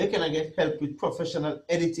 Where can I get help with professional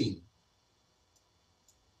editing?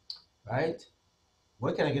 Right?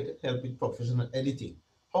 Where can I get help with professional editing?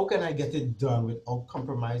 How can I get it done without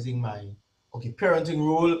compromising my parenting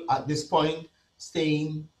role at this point,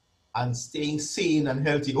 staying sane and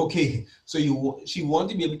healthy? Okay, so she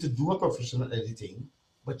wants to be able to do her professional editing,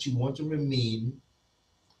 but she wants to remain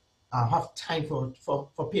have time for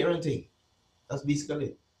parenting. That's basically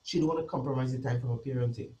it. She don't want to compromise the time for her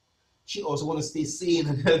parenting. She also want to stay sane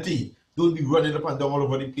and healthy. Don't be running up and down all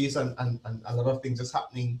over the place and a lot of things just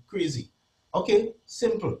happening crazy. Okay,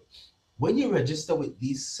 simple. When you register with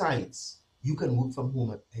these sites, you can work from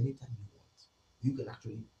home at any time you want. You can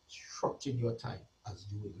actually structure your time as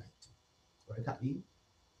you would like to. Right, Kathleen?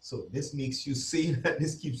 So this makes you sane and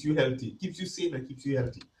this keeps you healthy. Keeps you sane and keeps you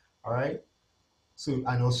healthy. All right? So,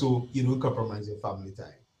 and also you don't compromise your family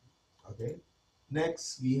time. Okay?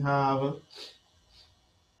 Next, we have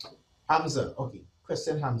Hamza. Okay,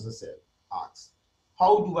 question Hamza asks,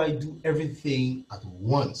 how do I do everything at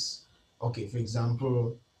once? Okay, for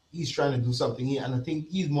example, he's trying to do something here, and I think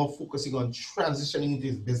he's more focusing on transitioning into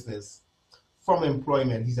his business from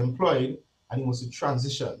employment. He's employed, and he wants to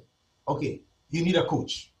transition. Okay, you need a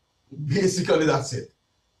coach. Basically, that's it.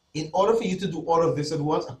 In order for you to do all of this at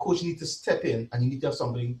once, a coach needs to step in, and you need to have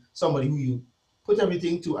somebody who you put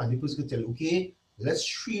everything to, and the person can tell you, okay, let's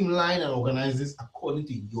streamline and organize this according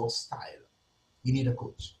to your style. You need a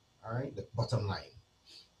coach, all right? The bottom line,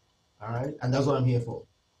 all right? And that's what I'm here for.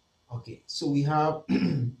 Okay, so we have,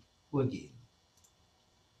 who again?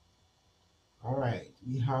 All right,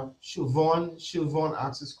 we have Siobhan. Siobhan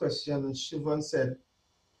asked this question, and Siobhan said,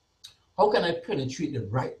 how can I penetrate the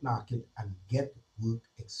right market and get work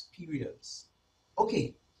experience?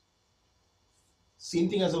 Okay, same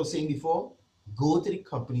thing as I was saying before, go to the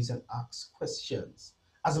companies and ask questions.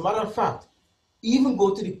 As a matter of fact, even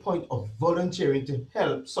go to the point of volunteering to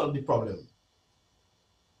help solve the problem.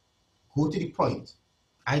 Go to the point.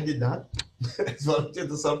 I did that. It's volunteer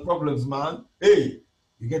to solve problems, man. Hey,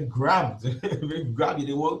 you get grabbed. They grab you.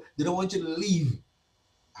 They don't want you to leave.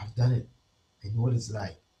 I've done it. I know what it's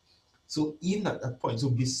like. So even at that point, so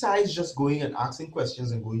besides just going and asking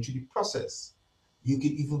questions and going through the process, you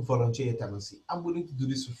can even volunteer your time and say, I'm willing to do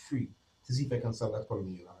this for free to see if I can solve that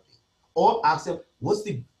problem you're having. Or ask them, what's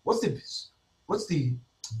the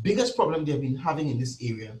biggest problem they've been having in this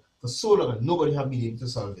area for so long and nobody have been able to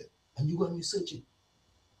solve it? and you go and research it.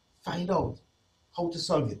 Find out how to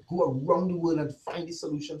solve it. Go around the world and find the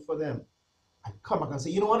solution for them. And come back and say,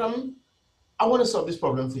 you know what, I want to solve this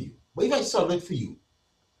problem for you. But if I solve it for you,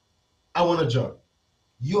 I want a job.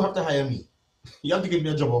 You have to hire me. You have to give me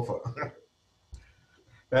a job offer.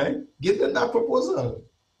 Right? Give them that proposal.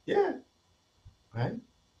 Yeah. Right?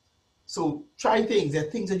 So try things. There are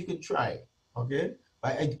things that you can try. Okay?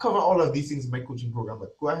 I cover all of these things in my coaching program,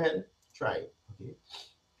 but go ahead, try. Okay.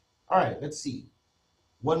 All right, let's see.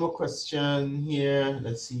 One more question here.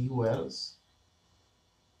 Let's see who else.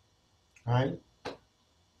 All right.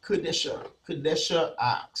 Kadesha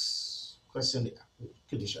asks. Question.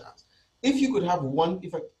 Kadesha asks. If you could have one,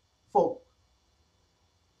 if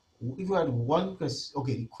you had one question,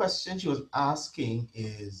 okay, the question she was asking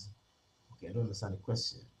is, okay, I don't understand the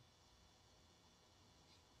question.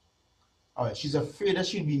 All right, she's afraid that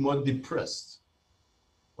she'll be more depressed.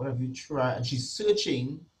 What have you tried? And she's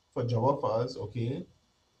searching for job offers, okay?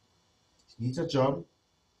 She needs a job.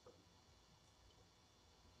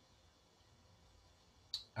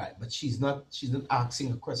 All right, but she's not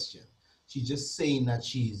asking a question. She's just saying that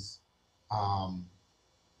she's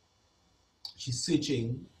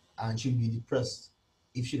searching and she'll be depressed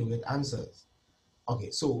if she don't get answers. Okay,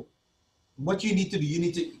 so what you need to do, you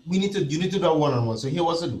need to do a one-on-one. So here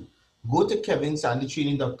what's to do. Go to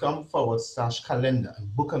kevinsandytraining.com/calendar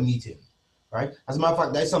and book a meeting. Right? As a matter of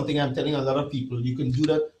fact, that's something I'm telling a lot of people. You can do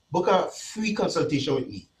that. Book a free consultation with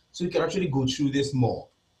me. So you can actually go through this more.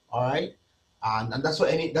 All right. And that's what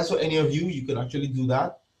any of you can actually do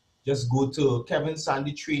that. Just go to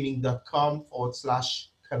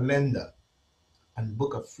kevinsandytraining.com/calendar and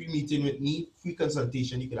book a free meeting with me, free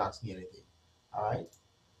consultation. You can ask me anything. All right.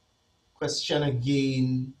 Question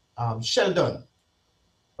again, Sheldon.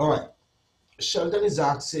 All right. Sheldon is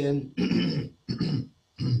asking,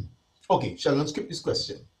 okay, Sheldon, skip this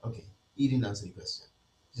question. Okay, he didn't answer the question.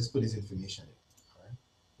 Just put his information in. All right.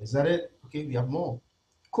 Is that it? Okay, we have more.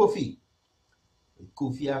 Kofi.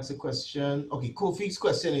 Kofi asks a question. Okay, Kofi's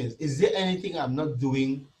question is there anything I'm not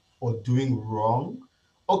doing or doing wrong?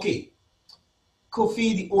 Okay,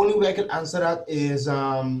 Kofi, the only way I can answer that is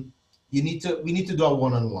we need to do a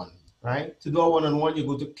one-on-one, right? To do a one-on-one, you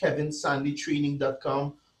go to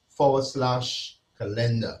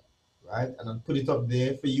kevinsandytraining.com/calendar, right? And I'll put it up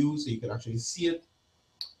there for you so you can actually see it.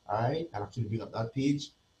 All right, I'll actually bring up that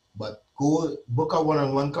page. But go book a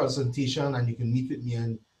one-on-one consultation and you can meet with me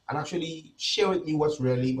and actually share with me what you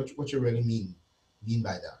really mean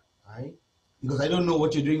by that, right? Because I don't know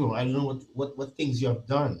what you're doing or I don't know what things you have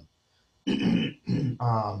done. You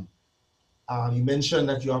mentioned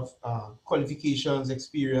that you have qualifications,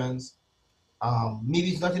 experience. Maybe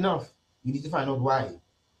it's not enough. You need to find out why.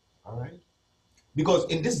 All right? Because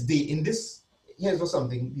here's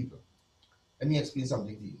something, people. Let me explain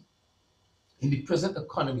something to you. In the present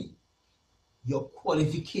economy, your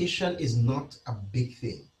qualification is not a big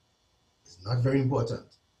thing. It's not very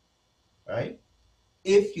important, right?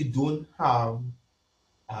 If you don't have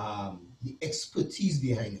the expertise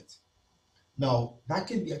behind it. Now, that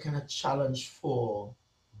can be a kind of challenge for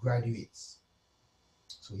graduates.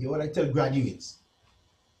 So here what I tell graduates,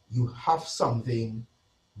 you have something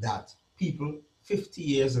that people 50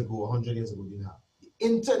 years ago, 100 years ago didn't have. The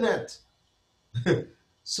internet.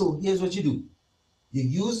 So here's what you do. You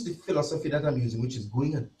use the philosophy that I'm using, which is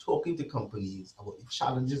going and talking to companies about the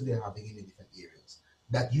challenges they're having in the different areas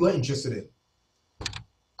that you are interested in.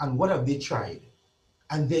 And what have they tried?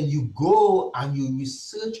 And then you go and you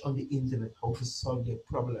research on the internet how to solve their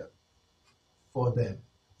problem for them.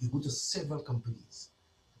 You go to several companies,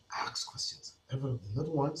 ask questions, not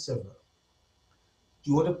one, several.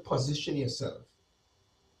 You want to position yourself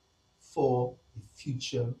for the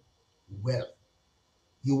future wealth.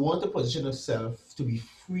 You want to position yourself to be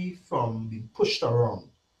free from being pushed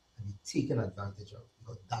around and be taken advantage of,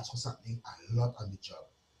 because that's what's happening a lot on the job.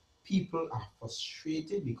 People are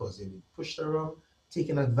frustrated because they've been pushed around,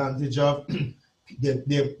 taken advantage of. They'll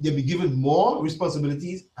be given more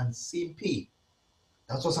responsibilities and same pay.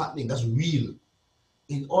 That's what's happening. That's real.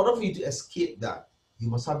 In order for you to escape that, you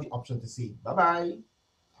must have the option to say, bye-bye,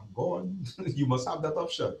 I'm gone. You must have that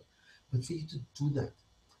option. But for you to do that,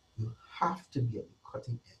 you have to be at the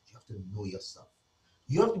cutting edge. You have to know your stuff.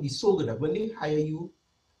 You have to be so good that when they hire you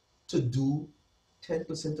to do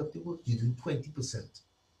 10% of the work, you do 20%.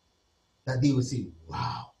 That they will say,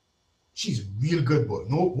 wow, she's real good, boy.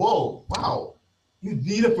 No, whoa, wow. You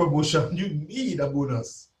need a promotion. You need a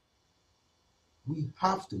bonus. We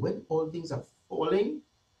have to. When all things are falling,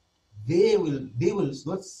 they will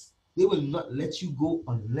not let you go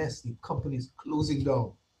unless the company is closing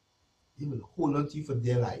down. They will hold on to you for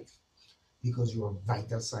their life. because you're a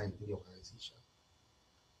vital sign to the organization.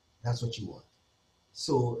 That's what you want.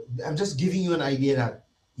 So I'm just giving you an idea that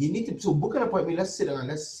you need to, so book an appointment, let's sit down and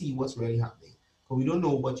let's see what's really happening. Because we don't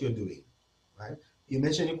know what you're doing, right? You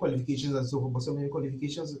mentioned your qualifications and so forth, but some of your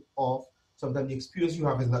qualifications are off. Sometimes the experience you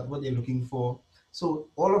have is not what they're looking for. So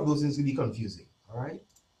all of those things will be confusing, all right?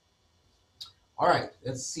 All right,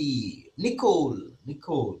 let's see. Nicole.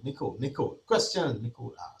 Question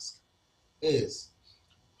Nicole asked is,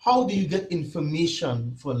 how do you get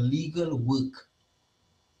information for legal work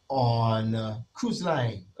on cruise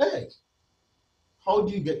line? Hey, how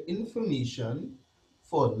do you get information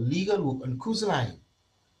for legal work on cruise line?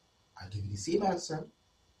 I'll give you the same answer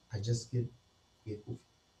I just gave Kofi.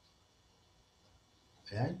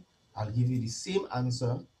 Okay? I'll give you the same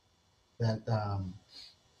answer that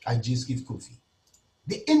I just gave Kofi.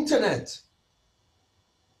 The internet,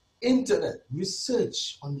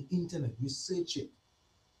 research on the internet, research it,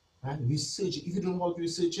 right? Research it. If you don't know how to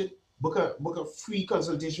research it, book a free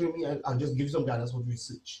consultation with me. I'll just give you some guidance how to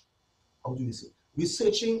research. How to research.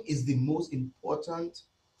 Researching is the most important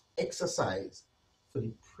exercise for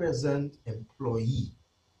the present employee.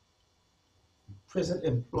 The present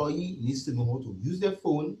employee needs to know how to use their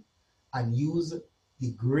phone and use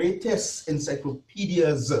the greatest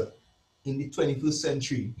encyclopedias in the 21st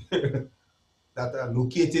century that are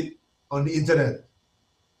located on the internet,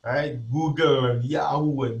 right? Google and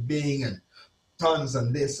Yahoo and Bing and tons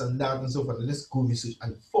and this and that and so forth. Let's go research,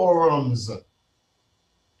 and forums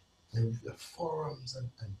and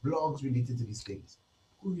blogs related to these things.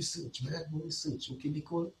 Go research, man. Go research. Okay,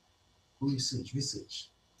 Nicole? Go research.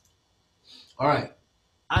 All right.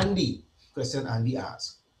 Andy, question Andy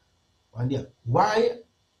asked. Andy, why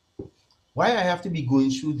I have to be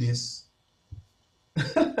going through this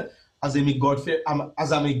as I'm a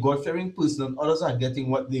God-fearing person and others are getting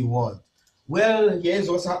what they want? Well, here's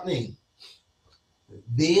what's happening.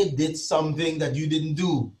 They did something that you didn't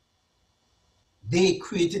do. They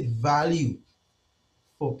created value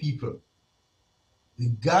for people.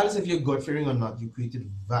 Regardless if you're God-fearing or not, you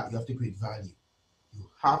have to create value. You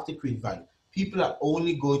have to create value. People are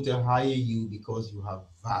only going to hire you because you have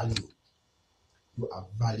value. You are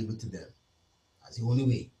valuable to them. That's the only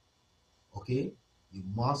way. Okay? You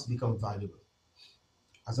must become valuable.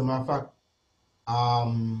 As a matter of fact,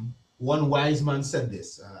 one wise man said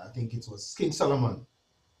this. I think it was King Solomon.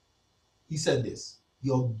 He said this: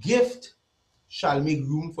 your gift shall make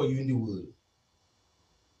room for you in the world.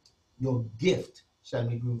 Your gift shall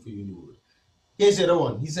make room for you in the world. Here's the other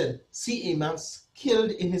one. He said, see a man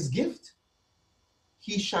skilled in his gift,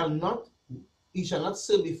 he shall not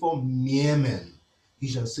serve before mere men, he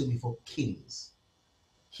shall serve before kings.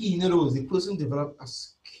 In other words, the person developed a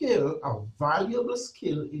skill, a valuable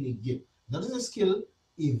skill in a gift. Not just a skill,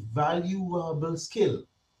 a valuable skill.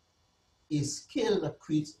 A skill that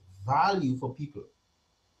creates value for people.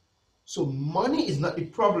 So money is not the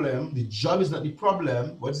problem, the job is not the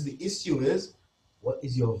problem. What is the issue is, what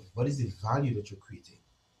is the value that you're creating?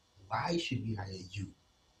 Why should we hire you?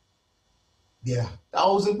 There are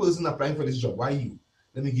 1,000 persons applying for this job. Why you?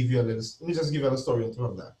 Let me just give you a little story on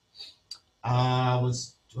top of that.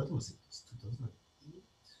 What was it?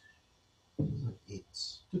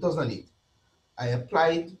 2008. I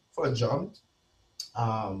applied for a job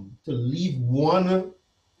to leave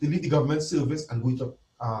the government service and go into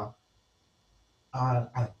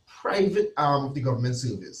a private arm of the government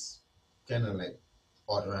service. Kind of like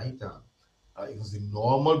odd, right? It was the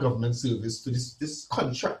normal government service to this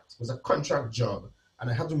contract. It was a contract job, and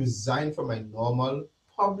I had to resign from my normal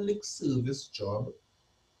public service job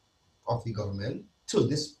of the government to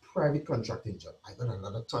this private contracting job. I got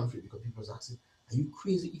another ton for it because people was asking, are you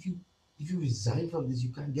crazy? If you resign from this,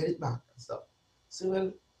 you can't get it back and stuff. So,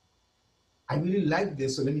 well, I really like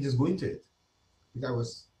this, so let me just go into it.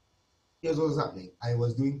 Because here's what was happening. I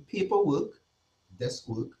was doing paperwork, desk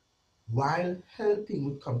work, while helping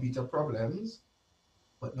with computer problems,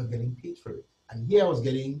 but not getting paid for it. And here I was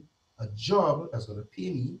getting a job that's going to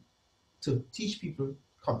pay me to teach people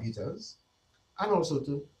computers and also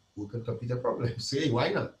to work on computer problems. So, hey, why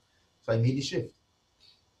not? So I made the shift.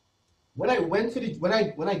 When I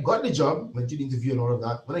got the job, went to the interview and all of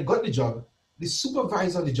that, when I got the job, the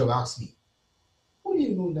supervisor on the job asked me, who do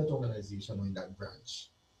you know in that organization or in that branch?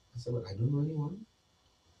 I said, well, I don't know anyone.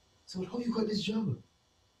 I said, well, how you got this job?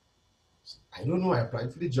 I don't know. I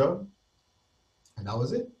applied for the job, and that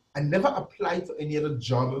was it. I never applied for any other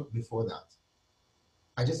job before that.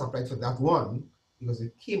 I just applied for that one because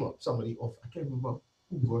it came up. Somebody off, I can't remember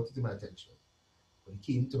who brought it to my attention, but it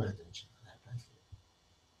came to my attention, and I applied for it.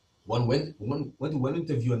 One went to one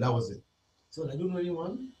interview, and that was it. So I don't know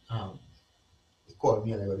anyone. They called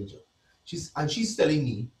me, and I got the job. She's telling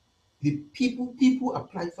me the people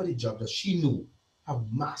applied for the job that she knew have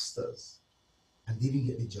masters and they didn't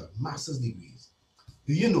get the job, master's degrees.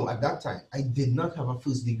 Do you know at that time I did not have a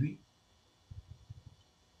first degree?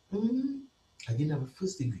 Mm, I didn't have a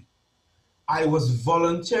first degree. I was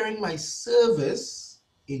volunteering my service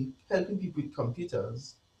in helping people with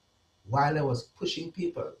computers while I was pushing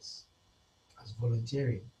papers. I was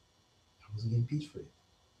volunteering. I wasn't getting paid for it.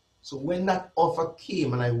 So when that offer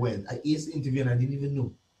came and I went, I aced the interview and I didn't even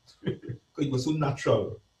know. Because it was so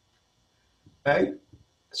natural. Right?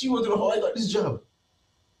 She wanted to know how I got this job.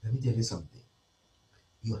 Let me tell you something.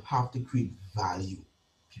 You have to create value.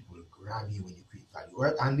 People will grab you when you create value. All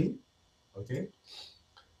right, Andy? Okay.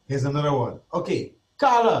 Here's another one. Okay,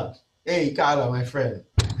 Carla. Hey, Carla, my friend.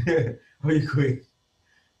 How you going?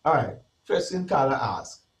 All right. First thing Carla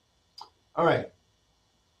asked. All right.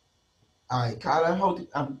 All right, Carla,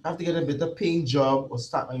 I have to get a better paying job or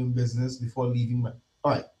start my own business before leaving my.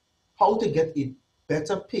 All right. How to get a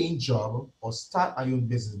better paying job or start my own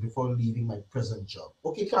business before leaving my present job.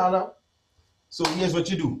 Okay, Carla. So here's what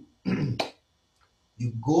you do.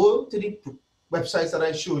 You go to the websites that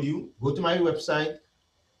I showed you. Go to my website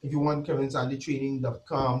if you want,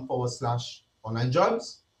 kevinsandytraining.com/online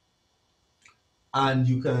jobs. And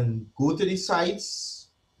you can go to the sites,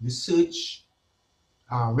 research,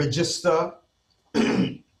 register,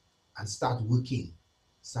 and start working,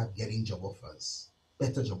 start getting job offers,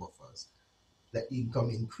 better job offers. Let income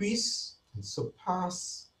increase and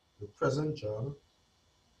surpass your present job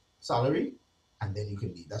salary, and then you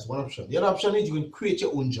can leave. That's one option. The other option is you can create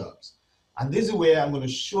your own jobs. And this is where I'm going to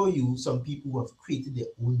show you some people who have created their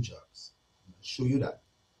own jobs. I'm going to show you that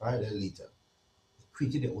right later. They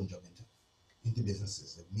created their own job into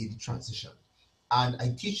businesses. They made the transition. And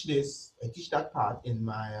I teach that part in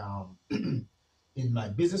my in my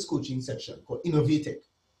business coaching section called Innovative.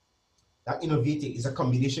 That Innovative is a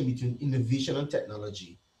combination between innovation and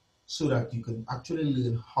technology so that you can actually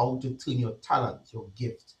learn how to turn your talent, your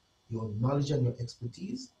gift, your knowledge and your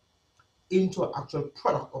expertise into an actual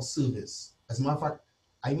product or service. As a matter of fact,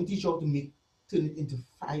 I even teach you how to turn it into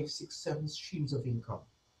 5, 6, 7 streams of income,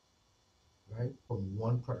 right? From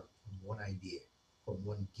one product, from one idea, from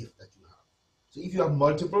one gift that you have. So if you have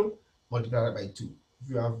multiple, multiply that by 2. If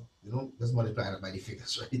you have, just multiply that by the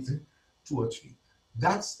figures, right? 2 or 3.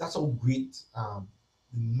 That's how great the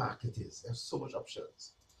market is. There's so much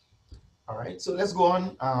options. All right, so let's go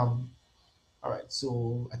on. All right,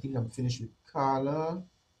 so I think I'm finished with Carla.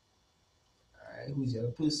 All right, who's the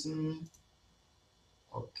other person?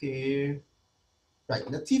 Okay, right,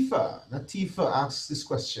 Natifa. Natifa asks this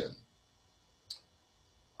question.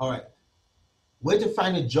 All right, where to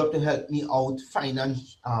find a job to help me out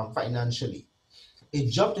financially? A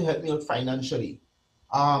job to help me out financially.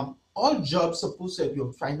 All jobs supposed to help you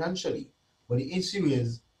out financially, but the issue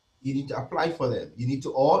is you need to apply for them. You need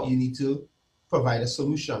to provide a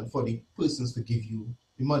solution for the persons to give you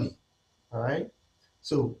the money. All right.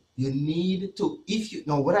 So you need to, if you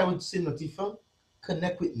now what I would say, Natifa,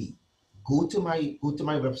 connect with me. Go to my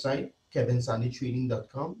website,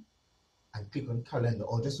 kevinsandytraining.com, and click on calendar,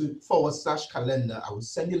 or just /calendar. I will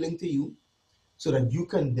send a link to you so that you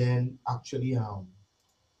can then actually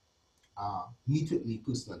meet with me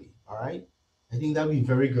personally. All right. I think that'll be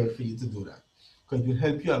very good for you to do that because it will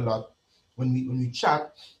help you a lot. When we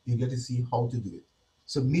chat, you get to see how to do it.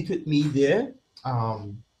 So meet with me there.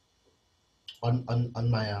 On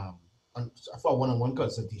my for a one-on-one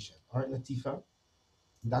consultation. All right, Latifa,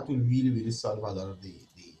 that will really solve a lot of the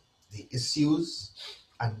issues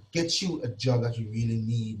and get you a job that you really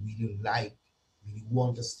need, really like, really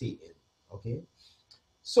want to stay in. Okay,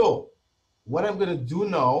 so what I'm going to do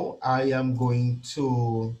now, I am going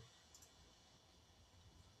to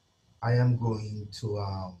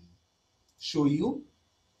show you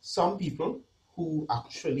some people who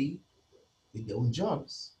actually did their own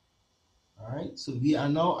jobs. All right, so we are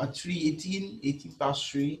now at 3:18 past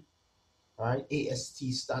 3. All right,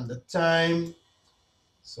 AST standard time.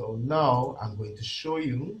 So now I'm going to show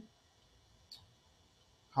you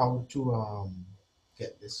how to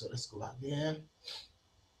get this. So let's go back there.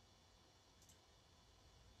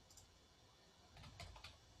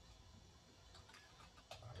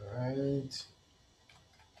 All right.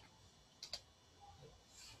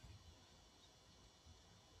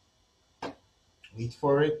 Wait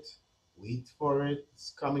for it. Wait for it.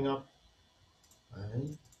 It's coming up. All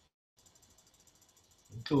right.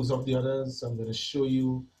 Close up the others. So I'm going to show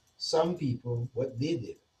you some people what they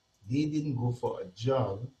did. They didn't go for a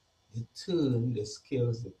job. They turned their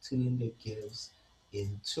skills, they turned their gifts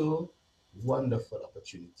into wonderful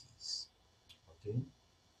opportunities. Okay.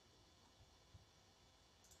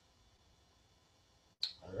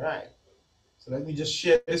 All right. So let me just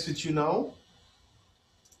share this with you now.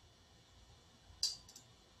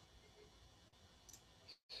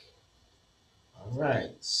 All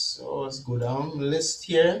right. So let's go down the list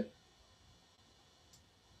here.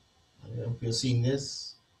 I hope you're seeing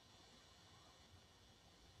this.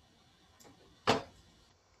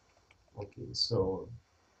 Okay. So,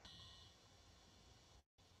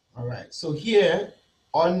 all right. So here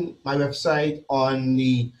on my website on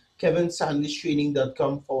the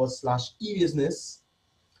kevinsandishtraining.com/e-business,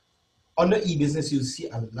 under e-business, you'll see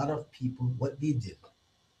a lot of people what they did.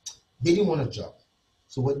 They didn't want a job.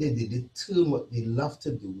 So what they did, they turned what they love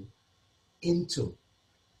to do into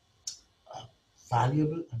a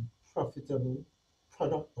valuable and profitable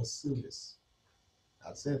product or service.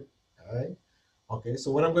 That's it. All right. Okay.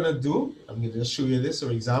 So what I'm gonna do, I'm gonna just show you this.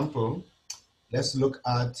 For example, let's look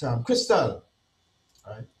at Crystal.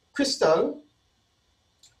 All right. Crystal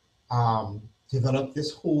developed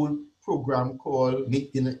this whole program called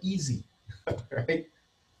Make Dinner Easy. Right.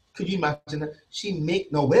 Could you imagine that?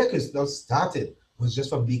 Now where Crystal started was just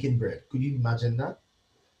from baking bread. Could you imagine that?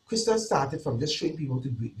 Crystal started from just showing people to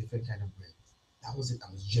bake different kind of bread. That was it.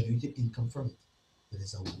 I was generating income from it. But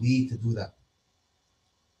there's a way to do that.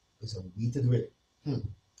 There's a way to do it.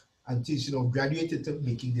 Until graduated to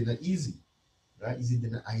making dinner easy, right? Easy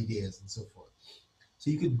dinner ideas and so forth. So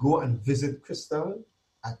you could go and visit Crystal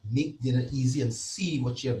at Make Dinner Easy and see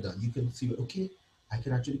what she have done. You can see, okay, I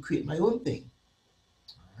can actually create my own thing.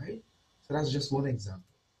 All right. So that's just one example.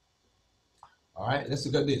 All right. Let's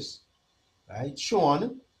look at this. Right.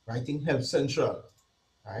 Sean, Writing Help Central.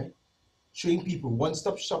 Right. Showing people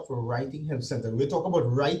one-stop shop for writing help center. We talked about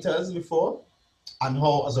writers before and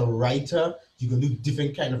how as a writer you can do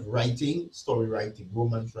different kind of writing, story writing,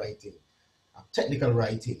 romance writing, technical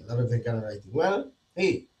writing, another different kind of writing. Well,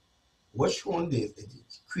 hey, what Sean did, it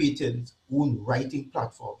created its own writing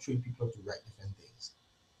platform showing people how to write different things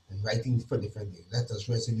and writing for different things. Letters,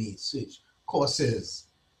 resumes, switch, courses,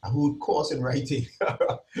 a whole course in writing.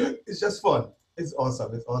 It's just fun. It's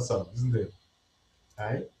awesome. It's awesome, isn't it? All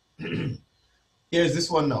right. Here's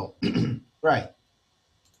this one now. Right.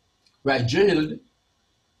 Right. Gerald,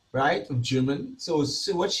 right, from German. So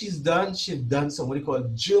what she's done some what you call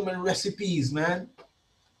German recipes, man.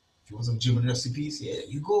 If you want some German recipes, yeah,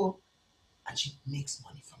 you go. And she makes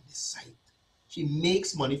money from this site. She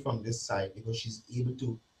makes money from this site because she's able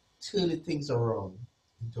to turn the things around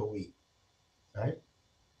into a way. Right?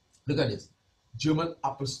 Look at this. German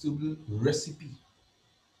apostable recipe.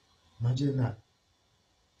 Imagine that.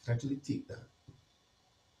 Actually take that.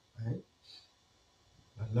 Right?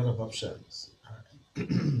 A lot of options. All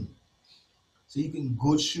right. So you can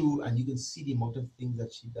go through and you can see the amount of things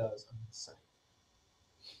that she does on the site.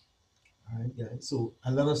 All right, guys. So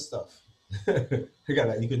a lot of stuff. Look at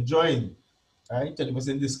that. You can join. All right,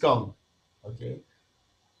 20% discount. Okay.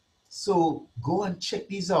 So go and check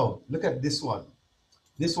these out. Look at this one.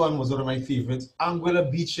 This one was one of my favorites. Anguilla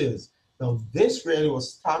Beaches. Now this really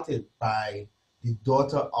was started by the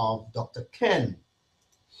daughter of Dr. Ken.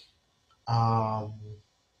 What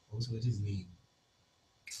was his name?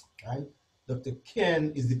 Right? Dr.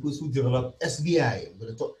 Ken is the person who developed SBI.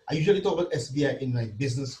 I usually talk about SBI in my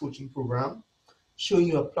business coaching program, showing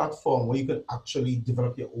you a platform where you can actually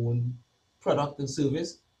develop your own product and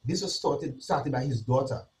service. This was started by his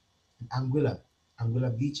daughter in Anguilla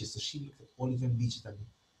Beaches. So she looks at all different beaches, and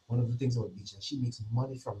one of the things about beaches, she makes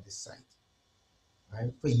money from this site,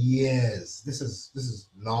 right? For years. This is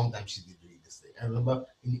long time she's been doing this thing. I remember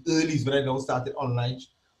in the early when I now started online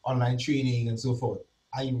training and so forth.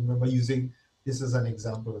 I remember using this as an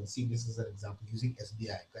example and seeing this as an example using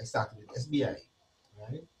SBI. I started with SBI,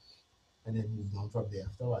 right? And then moved on from there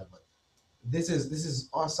after a while. But this is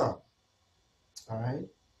awesome. All right.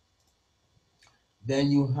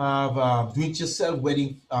 Then you have do it yourself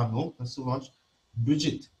wedding. No, not so much.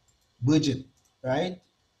 Bridget, right?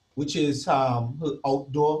 Which is her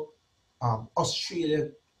outdoor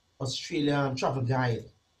Australian travel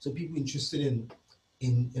guide. So people interested in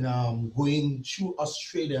going through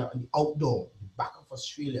Australia and the outdoor, the back of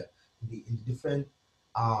Australia, in the different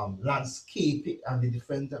landscape and the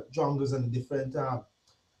different jungles and the different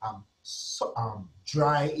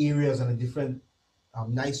dry areas and the different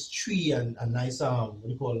nice tree and nice what do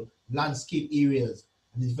you call landscape areas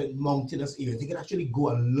and the different mountainous areas. They can actually go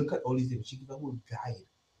and look at all these things. She gives a whole guide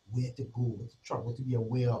where to go, where to travel, what to be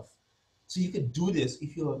aware of. So you can do this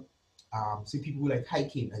if you're say people who like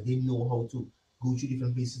hiking and they know how to go to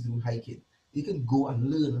different places to do hiking. They can go and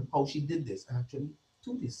learn how she did this and actually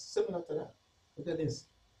do this similar to that. Look at this.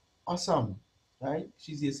 Awesome. Right?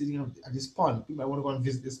 She's here sitting at this pond. People might want to go and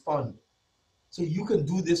visit this pond. So you can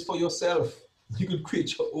do this for yourself. You can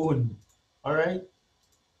create your own. All right.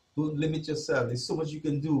 Don't limit yourself. There's so much you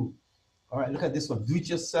can do. All right. Look at this one. Do it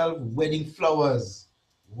yourself wedding flowers.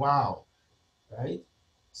 Wow. Right.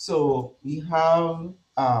 So we have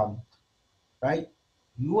right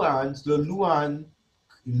Luan. So Luan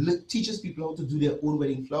teaches people how to do their own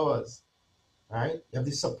wedding flowers. Right. You have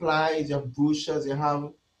the supplies. You have brochures. You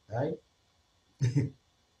have right.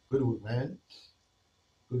 Good work, man.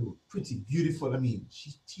 Good work. Pretty beautiful. I mean,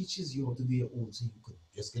 she teaches you how to do your own, so you could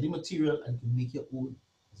just get the material and you can make your own.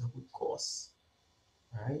 It's a good course.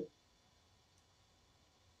 Right.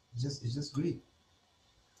 It's just great.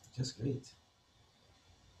 Just great.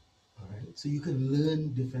 All right. So you can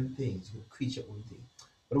learn different things. You can create your own thing.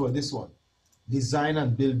 What about this one? Design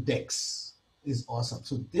and build decks is awesome.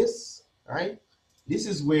 So this, right? This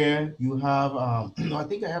is where you have. I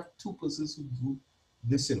think I have two persons who do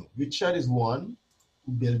this. Richard is one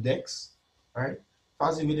who build decks, right?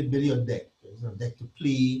 First, you need to build your deck. There's a deck to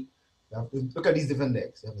play. You have to look at these different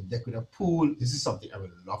decks. You have a deck with a pool. This is something I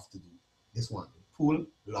would love to do. This one, pool,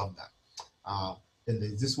 love that. Uh, then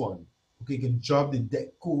there's this one. Okay, you can job the deck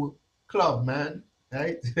cool club, man.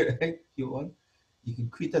 Right? You want? You can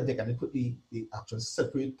create a deck and then put the actual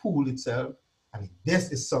separate pool itself. I mean,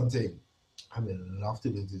 this is something I would love to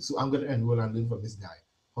do this. So I'm going to enroll and learn from this guy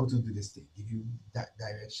how to do this thing. Give you that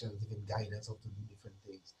direction, different guidance, how to do different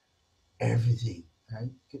things. Everything.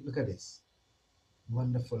 Right? Look at this.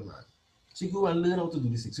 Wonderful, man. So you go and learn how to do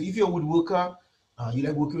this thing. So if you're a woodworker, you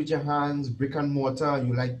like working with your hands, brick and mortar,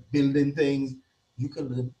 you like building things, you can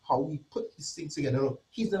learn how we put these things together.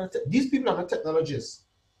 These people are not technologists.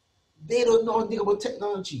 They don't know anything about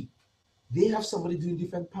technology. They have somebody doing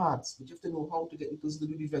different parts, but you have to know how to get the person to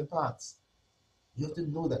do different parts. You have to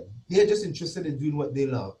know that they're just interested in doing what they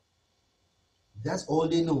love. That's all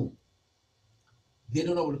they know. They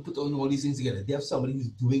don't know how to put on all these things together. They have somebody who's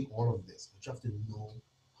doing all of this, but you have to know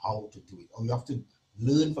how to do it, or you have to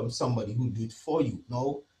learn from somebody who do it for you.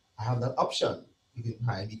 Now, I have that option. You can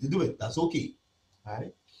hire me to do it. That's okay,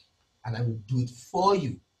 right? And I will do it for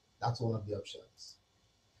you. That's one of the options.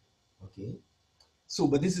 Okay. So,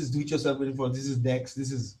 but this is do it yourself waiting for. This is Dex.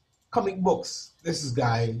 This is comic books. This is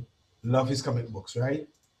guy love his comic books, right?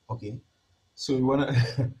 Okay. So you wanna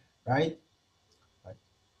right? Right.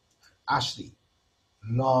 Ashley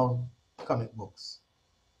love comic books.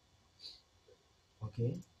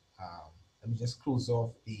 Okay. Let me just close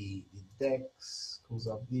off the decks, close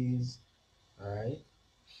off these. All right.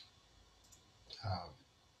 Um,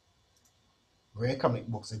 rare comic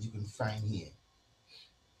books that you can find here.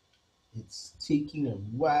 It's taking a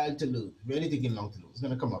while to load. Really taking long to load. It's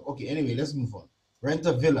gonna come up. Okay. Anyway, let's move on. Rent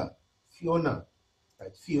a villa. Fiona.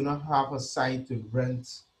 Right. Fiona have a site to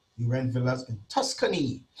rent. You rent villas in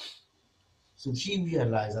Tuscany. So she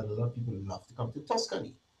realized that a lot of people love to come to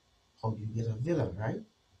Tuscany. How do you get a villa, right?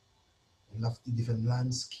 Love the different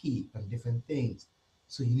landscape and different things.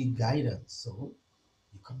 So you need guidance. So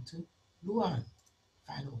you come to Luan,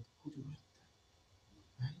 find out how to rent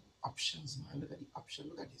that. Right? Options, man. Look at the option.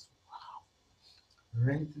 Look at this. Wow.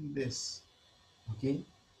 Renting this. Okay?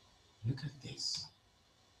 Look at this.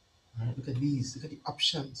 All right? Look at these. Look at the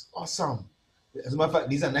options. Awesome. As a matter of fact,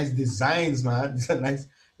 these are nice designs, man. These are nice.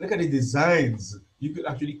 Look at the designs. You could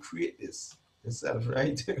actually create this yourself,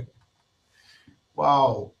 right?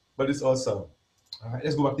 Wow. But it's awesome. All right,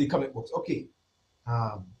 let's go back to the comic books. Okay.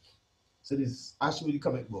 Um, so this actually the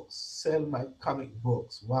comic books. Sell my comic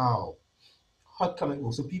books. Wow. Hot comic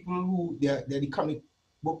books. So people who they're the comic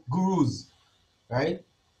book gurus, right?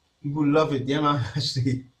 People love it. Yeah, man.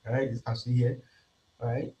 Actually, right? It's actually here,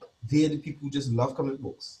 right? They're the people who just love comic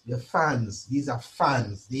books. They're fans. These are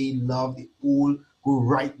fans. They love the old. Go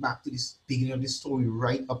right back to this beginning of the story,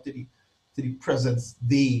 right up to the present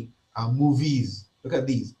day movies. Look at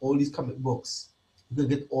these. All these comic books. You can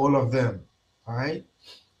get all of them. All right.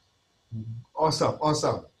 Awesome,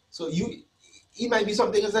 awesome. So it might be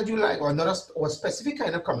something else that you like, or another or a specific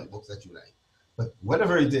kind of comic books that you like. But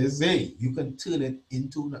whatever it is, hey, you can turn it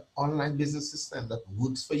into an online business system that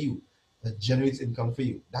works for you, that generates income for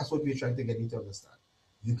you. That's what we're trying to get you to understand.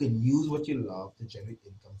 You can use what you love to generate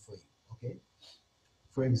income for you. Okay.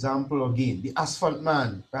 For example, again, the asphalt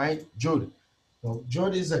man, right? Jude. Now,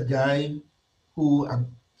 Jude is a guy who I've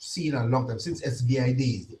seen a long time since SBI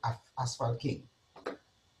days, the asphalt king,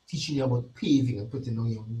 teaching you about paving and putting on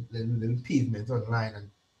your little pavement online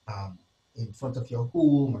and in front of your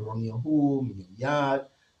home, around your home, in your yard,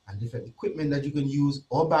 and different equipment that you can use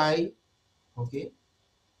or buy. Okay,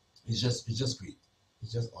 it's just great.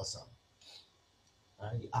 It's just awesome.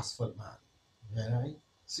 The asphalt man. Right?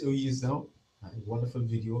 So you now wonderful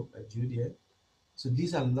video that you did. So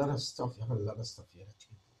these are a lot of stuff. You have a lot of stuff here that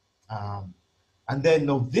you can do. And then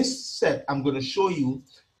now this set I'm going to show you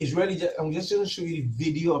is really just, I'm just going to show you the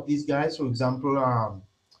video of these guys. For example,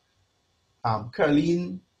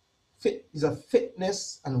 Caroline is a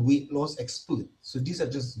fitness and weight loss expert. So these are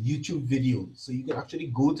just YouTube videos. So you can actually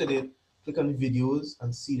go to the, click on the videos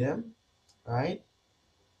and see them, right?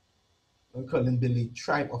 We call them the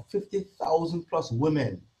tribe of 50,000 plus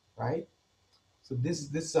women, right? So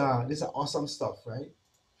this are awesome stuff, right?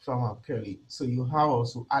 From Caroline. So you have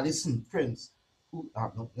also Alison Prince, who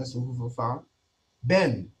no, that's who far.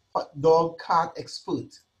 Ben, hot dog cart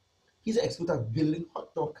expert. He's an expert at building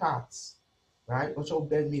hot dog carts, right? Watch out,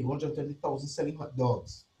 Ben made 120,000 selling hot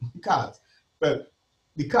dogs, carts. Well,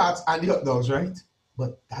 the carts and the hot dogs, right?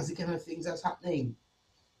 But that's the kind of things that's happening,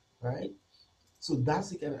 right? So that's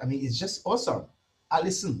the kind of, I mean, it's just awesome.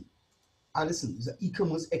 Alison is an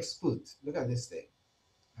e-commerce expert. Look at this thing,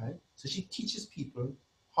 right? So she teaches people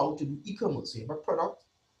how to do e-commerce. So you have a product,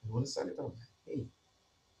 you want to sell it on. Hey,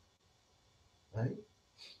 right?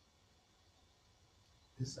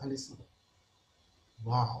 This is Alison.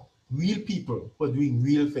 Wow. Real people who are doing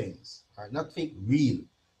real things. Right? Not fake, real.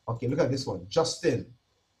 Okay, look at this one. Justin.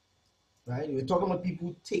 Right? We're talking about people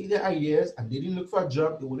who take their ideas and they didn't look for a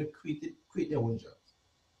job, they want to create their own jobs.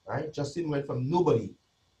 Right? Justin went from nobody,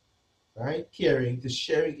 right, caring to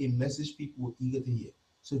sharing a message people were eager to hear.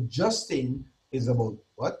 So Justin is about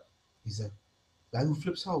what? He's a guy who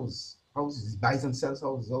flips houses. He buys and sells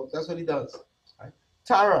houses. That's what he does. Right?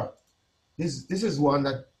 Tara. This is one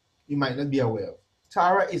that you might not be aware of.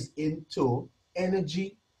 Tara is into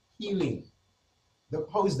energy healing.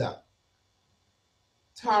 How is that?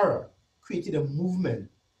 Tara created a movement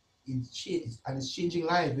and is changing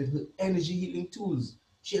lives with her energy healing tools.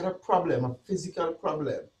 She had a problem, a physical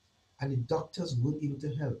problem, and the doctors weren't able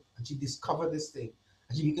to help. And she discovered this thing.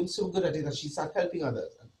 And she became so good at it that she started helping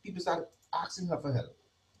others. And people started asking her for help.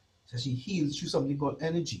 So she heals through something called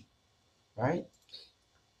energy. Right?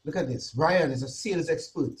 Look at this. Ryan is a sales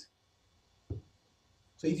expert.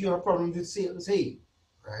 So if you have a problem with sales, hey,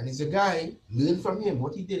 Ryan is a guy, learn from him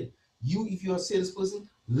what he did. You, if you're a salesperson,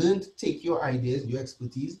 learn to take your ideas, your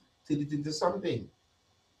expertise, turn it into something.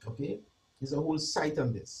 Okay? There's a whole site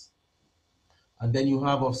on this. And then you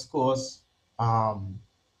have, of course,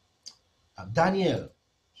 Danielle,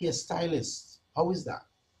 hairstylist. How is that?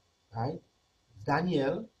 Right?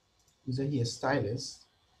 Danielle, who's a hairstylist,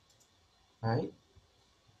 right?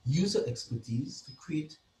 Use her expertise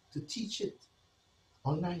to teach it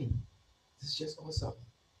online. This is just awesome.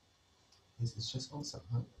 This is just awesome,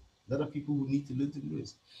 huh? A lot of people who need to learn to do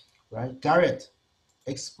this, right? Garrett,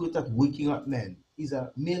 expert at working up men. He's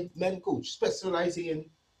a men coach, specializing in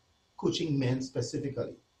coaching men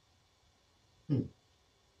specifically.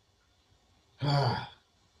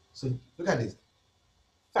 So look at this.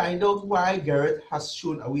 Find out why Garrett has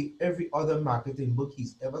shown away every other marketing book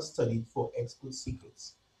he's ever studied for expert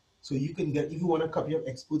secrets. So you can get, if you want a copy of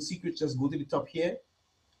Expert Secrets, just go to the top here,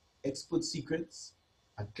 Expert Secrets,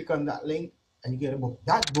 and click on that link, and you get a book.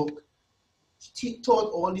 That book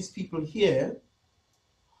taught all these people here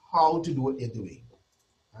how to do what they're doing,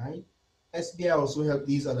 right? SBI also helped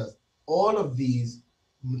these others. All of these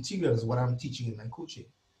materials, what I'm teaching in my coaching,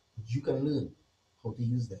 you can learn how to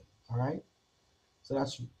use them, all right? So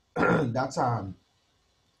that's that's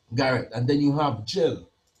Garrett. And then you have Jill.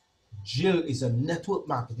 Jill is a network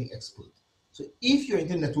marketing expert. So if you're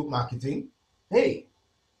into network marketing, hey,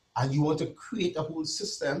 and you want to create a whole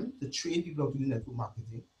system to train people how to do network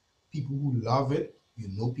marketing, people who love it, you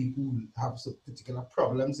know, people who have some particular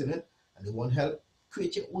problems in it and they want help,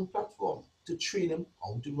 create your own platform to train them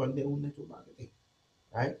how to run their own network marketing,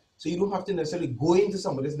 right? So you don't have to necessarily go into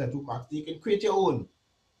somebody's network marketing, you can create your own.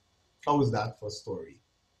 How is that for a story?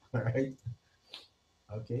 All right?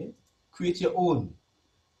 Okay? Create your own.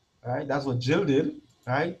 All right? That's what Jill did.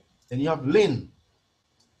 Right? Then you have Lynn.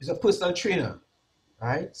 He's a personal trainer.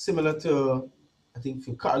 Right? Similar to, I think,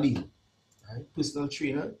 for Carly. Right? Personal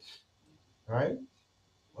trainer. Right?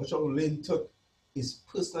 Watch how Lynn took his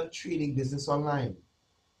personal training business online.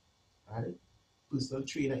 Right? Personal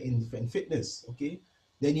trainer in fitness. Okay?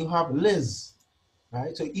 Then you have Liz.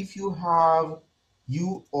 Right? So if you have,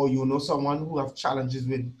 you or you know someone who have challenges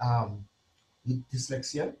with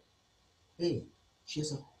dyslexia, hey, she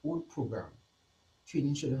has a whole program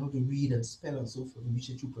training children how to read and spell and so forth and reach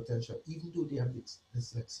their true potential, even though they have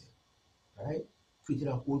dyslexia. Right? Created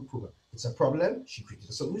a whole program. It's a problem, she created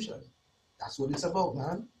a solution. That's what it's about,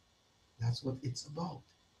 man. That's what it's about.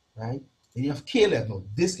 Right? Then you have Caleb. Now,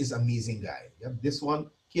 this is amazing guy. You have this one,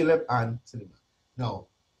 Caleb and Cinema. Now,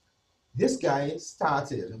 this guy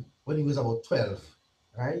started when he was about 12,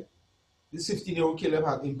 right? This 15-year-old Caleb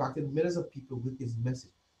had impacted millions of people with his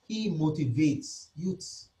message. He motivates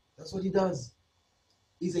youths. That's what he does.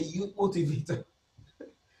 He's a youth motivator.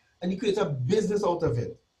 And he creates a business out of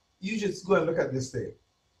it. You should go and look at this thing.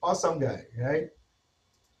 Awesome guy, right?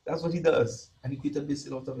 That's what he does. And he creates a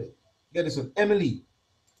business out of it. Get this one. Emily.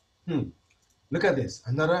 Look at this.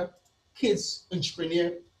 Another kids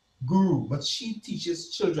entrepreneur guru, but she teaches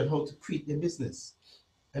children how to create their business.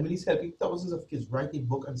 Emily's helping thousands of kids write a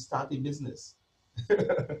book and start a business.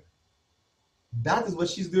 That is what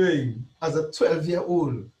she's doing as a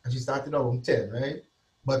 12-year-old. And she started around 10, right?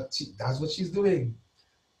 But that's what she's doing.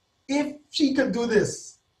 If she can do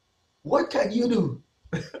this, what can you do?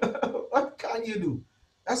 What can you do?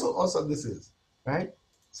 That's how awesome this is, right?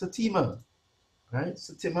 Satima, right?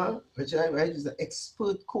 Satima, right, is an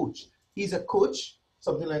expert coach. He's a coach,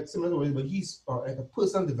 something like similar to but he's like a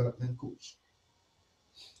personal development coach,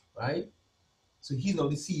 right? So he's now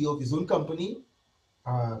the CEO of his own company,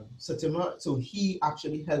 Satima. So he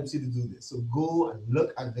actually helps you to do this. So go and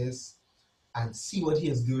look at this and see what he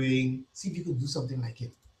is doing. See if you can do something like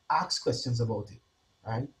it. Ask questions about it,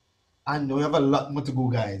 right? And we have a lot more to go,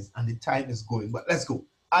 guys, and the time is going, but let's go.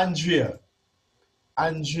 Andrea,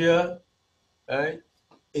 right,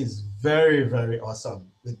 is very, very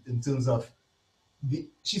awesome in terms of,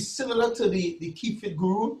 she's similar to the Keep Fit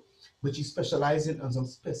Guru, but she's specializing on some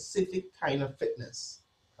specific kind of fitness,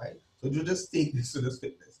 right? So you just take this to this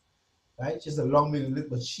fitness, right? She's a long way list,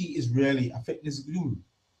 but she is really a fitness guru.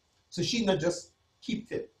 So she not just keep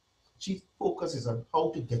fit, she focuses on how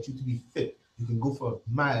to get you to be fit. You can go for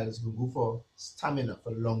miles, you can go for stamina,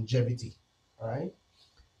 for longevity, all right?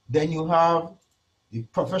 Then you have the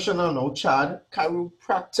professional now, Chad,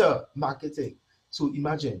 chiropractor marketing. So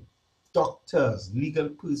imagine doctors, legal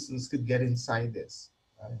persons could get inside this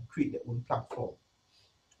and create their own platform,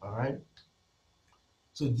 all right?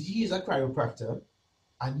 So he is a chiropractor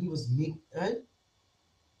and he was he's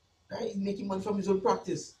making money from his own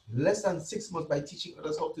practice, less than 6 months, by teaching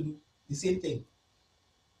others how to do the same thing.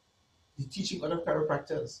 He's teaching other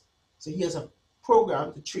chiropractors. So he has a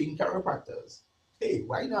program to train chiropractors. Hey,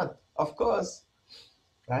 why not? Of course,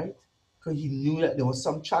 right? Because he knew that there were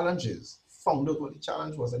some challenges, found out what the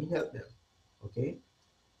challenge was, and he helped them. Okay?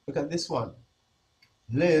 Look at this one.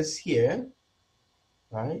 Liz here,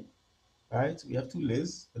 right? Right? So we have two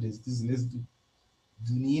Liz. This is Liz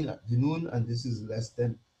Dunoon, and this is less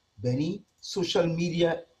than Benny, social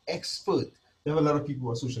media expert. We have a lot of people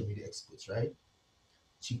who are social media experts, right?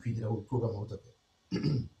 She created a whole program out of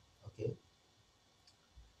it. Okay.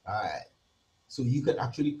 All right. So you can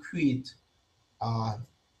actually create a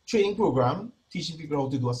training program teaching people how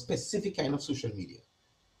to do a specific kind of social media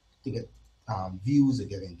to get views, to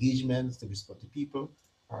get engagements, to respond to people.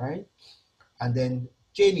 All right. And then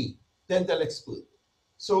Jamie, dental expert.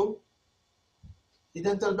 So the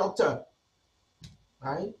dental doctor,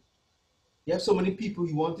 right? You have so many people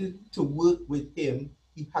he wanted to work with him,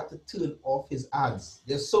 he had to turn off his ads.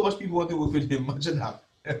 There's so much people want to work with him. Imagine that.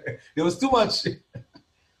 There was too much.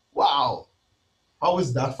 Wow. How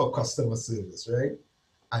is that for customer service, right?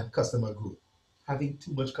 And customer growth. Having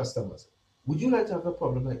too much customers. Would you like to have a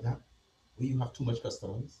problem like that? Where you have too much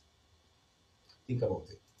customers? Think about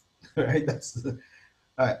it. Right? That's all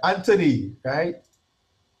right. Anthony, right?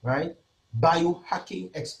 Right? Biohacking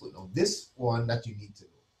expert. Now, this one that you need to know.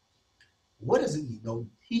 What does it mean? Now,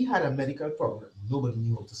 he had a medical problem that nobody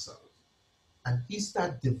knew how to solve. And he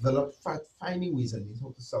started finding ways and means how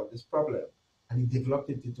to solve this problem. And he developed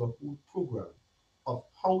it into a whole program of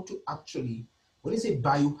how to actually, when you say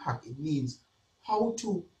biohack, it means how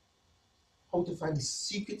to find the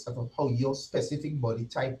secrets of how your specific body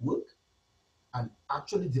type work and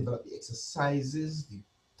actually develop the exercises, the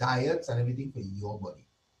diets, and everything for your body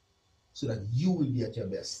so that you will be at your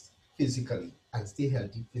best physically and stay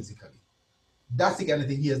healthy physically. That's the kind of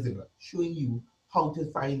thing he has developed, showing you how to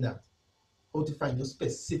find that, how to find your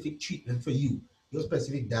specific treatment for you, your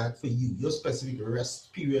specific diet for you, your specific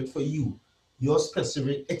rest period for you, your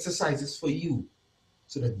specific exercises for you,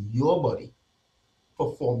 so that your body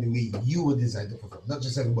perform the way you were designed to perform, not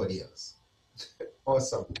just everybody else.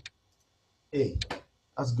 Awesome. Hey,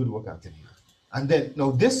 that's good work, Anthony. And then,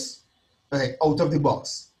 now this, like, out of the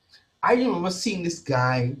box. I remember seeing this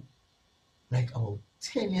guy, like, about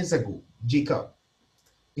 10 years ago, Jacob,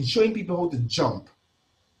 in showing people how to jump.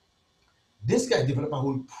 This guy developed a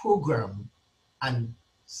whole program, and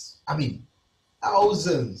I mean,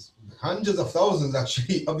 thousands, hundreds of thousands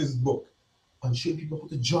actually, of his book on showing people how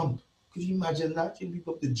to jump. Could you imagine that? Showing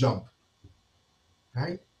people how to jump,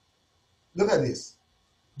 right? Look at this.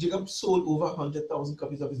 Jacob sold over 100,000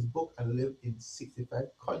 copies of his book and lived in 65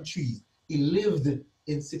 countries. He lived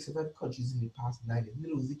in 65 countries in the past 9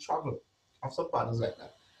 years. He traveled. I have some partners like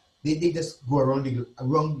that. They just go around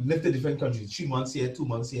live to different countries. 3 months here, 2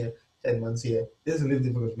 months here, 10 months here. They just live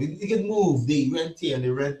different countries. They can move. They rent here and they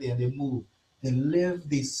rent there and they move. They live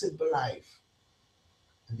the simple life.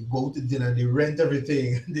 And they go to dinner, they rent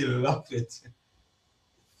everything, they love it.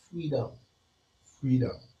 Freedom.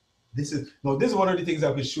 Freedom. This is one of the things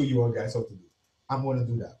I can show you all guys how to do. I'm gonna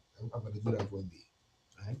do that. I'm gonna do that one day.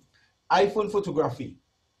 Right? iPhone photography.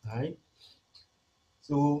 Right?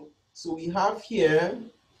 So we have here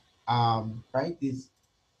right, this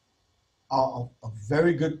a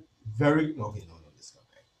very good, very okay, no, this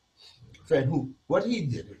guy. Friend who what he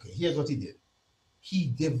did, okay, here's what he did.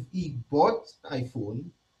 He bought an iPhone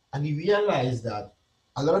and he realized that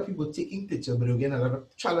a lot of people taking pictures, but again, a lot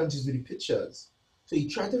of challenges with the pictures. So he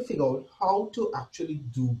tried to figure out how to actually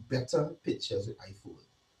do better pictures with iPhone.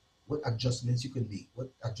 What adjustments you can make, what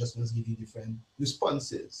adjustments give you different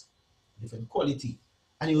responses, different quality.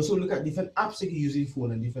 And you also look at different apps you can use your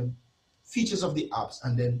phone and different features of the apps,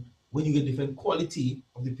 and then when you get different quality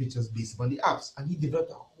of the pictures based upon the apps. And he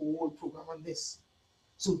developed a whole program on this.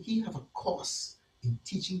 So he have a course in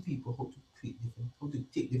teaching people how to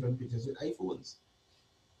take different pictures with iPhones.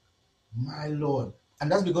 My Lord.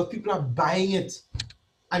 And that's because people are buying it.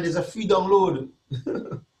 And there's a free download.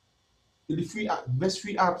 The free best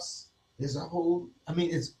free apps. There's a whole, I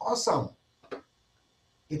mean, it's awesome.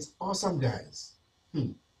 It's awesome, guys.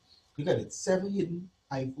 Look at it. 7 hidden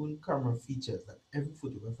iPhone camera features that every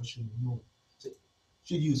photographer should know.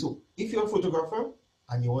 So if you're a photographer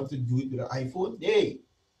and you want to do it with an iPhone, hey,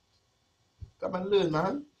 come and learn,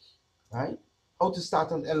 man. Right? How to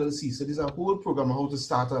start an LLC. So there's a whole program on how to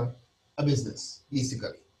start a business,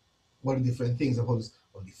 basically. All the different things, on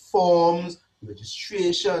the forms, the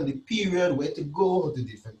registration, the period, where to go, how to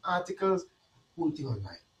do different articles, whole thing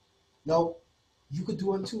online. Now, you could do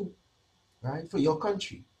one too, right? For your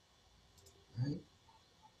country, right?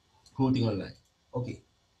 Whole thing online. Okay.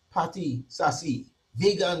 Patty, Sassy,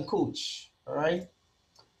 vegan coach, all right?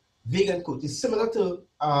 Vegan coach is similar to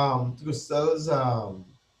Crystal's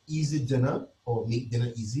easy dinner or make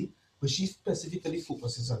dinner easy, but she specifically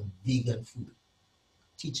focuses on vegan food.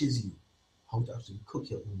 Teaches you how to actually cook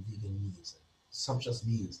your own vegan meals, sumptuous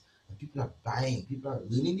meals. And people are buying, people are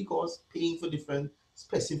learning the course, paying for different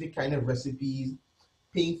specific kind of recipes,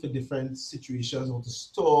 paying for different situations, how to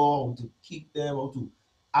store, how to keep them, how to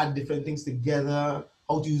add different things together,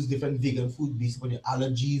 how to use different vegan food based upon your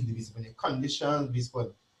allergies, based upon your conditions, based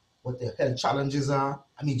upon what the health challenges are.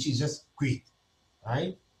 I mean, she's just great,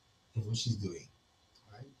 right? In what she's doing,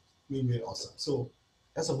 right? Really, really awesome. So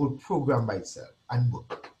that's a whole program by itself and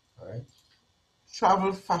book, all right?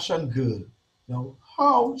 Travel fashion girl. Now,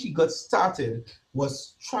 how she got started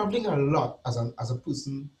was traveling a lot as a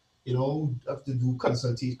person, you know, have to do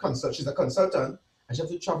she's a consultant, and she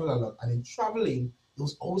has to travel a lot. And in traveling, there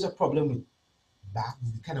was always a problem with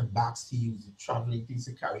the kind of bags to use, the traveling things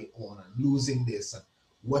to carry on, and losing this, and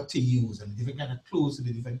what to use, and different kind of clothes, and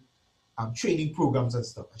the different training programs and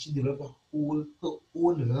stuff. And she developed her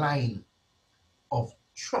own line of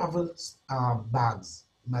travel bags.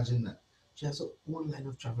 Imagine that. She has her own line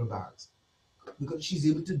of travel bags because she's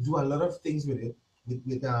able to do a lot of things with it,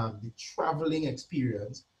 with the traveling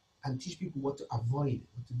experience, and teach people what to avoid,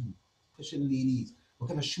 what to do, especially ladies, what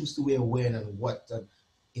kind of shoes to wear when and what, and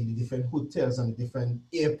in the different hotels and the different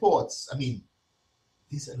airports. I mean,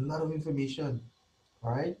 there's a lot of information,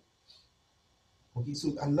 all right? Okay,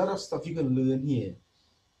 so a lot of stuff you can learn here,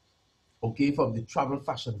 okay, from the travel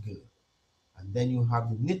fashion girl. And then you have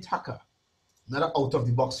the knit hacker, another out of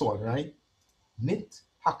the box one, right? Knit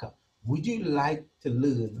hacker. Would you like to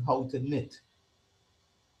learn how to knit?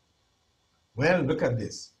 Well, look at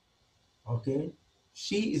this. Okay,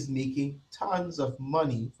 she is making tons of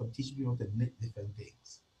money from teaching people to knit different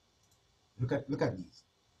things. Look at these.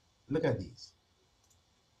 Look at these.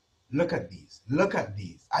 Look at these. Look at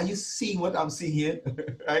these. Are you seeing what I'm seeing here?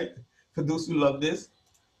 Right? For those who love this,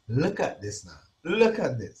 look at this now. Look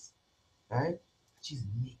at this. Right? She's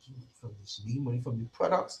making money from this. She's making money from the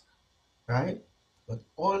products, right? But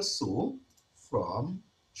also from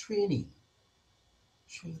training.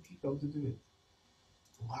 Training people how to do it.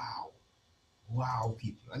 Wow. Wow,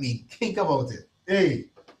 people. I mean, think about it. Hey,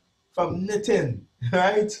 from knitting,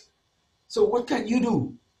 right? So what can you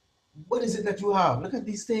do? What is it that you have? Look at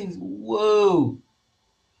these things. Whoa.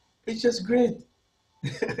 It's just great.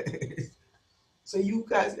 So you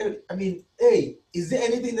guys, I mean, hey, is there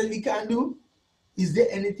anything that we can't do? Is there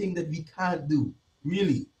anything that we can't do?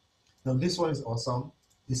 Really? Now this one is awesome.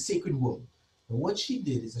 The Sacred Womb. And what she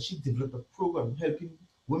did is that she developed a program helping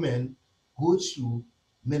women go through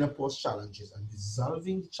menopause challenges and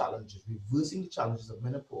resolving the challenges, reversing the challenges of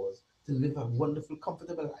menopause to live a wonderful,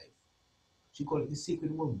 comfortable life. She called it the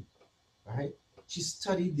sacred womb, right? She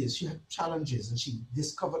studied this. She had challenges, and she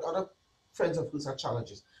discovered other friends of hers had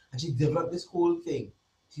challenges, and she developed this whole thing.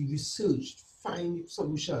 She researched, find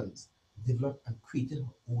solutions, developed, and created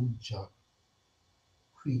her own job.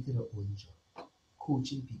 Created her own job,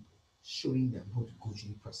 coaching people, showing them how to go through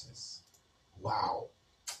the process. Wow.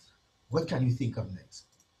 What can you think of next?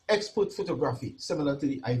 Export photography, similar to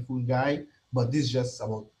the iPhone guy, but this is just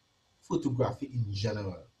about photography in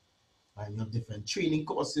general. And you have different training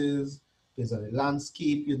courses based on the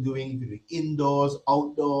landscape you're doing, if you're doing indoors,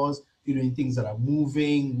 outdoors, if you're doing things that are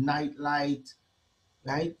moving, night light,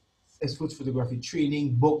 right? Export photography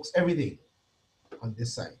training, books, everything on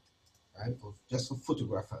this site, right? Just for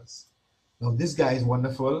photographers. Now this guy is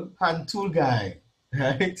wonderful, hand tool guy,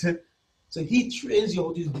 right? So he trains you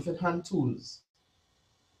how to use different hand tools.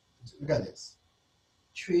 Look at this.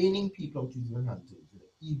 Training people how to use different hand tools, with an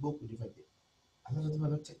ebook, with different things. A lot of them are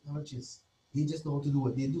not technologists. They just know how to do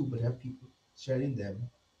what they do, but there are people sharing them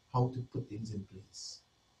how to put things in place.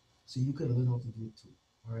 So you can learn how to do it too.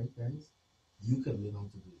 All right, guys? You can learn how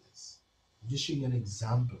to do this. I'm just showing you an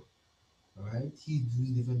example. All right? He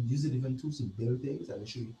uses different tools to build things, and I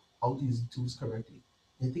show you how to use the tools correctly.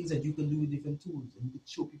 There are things that you can do with different tools, and you can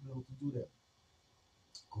show people how to do them.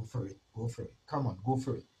 Go for it. Go for it. Come on, go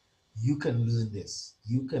for it. You can learn this.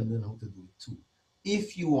 You can learn how to do it too.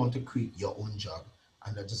 If you want to create your own job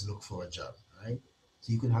and not just look for a job, right?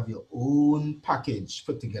 So you can have your own package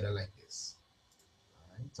put together like this. All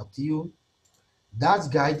right, it's up to you. That's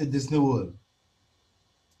Guide to Disney World.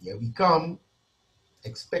 Here we come.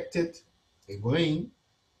 Expect it. We're going.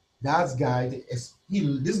 That's Guide.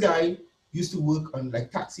 This guy used to work on like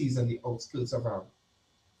taxis on the outskirts of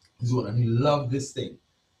his own, and he loved this thing.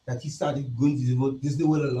 That he started going to Disney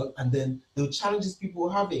World a lot, and then the challenges people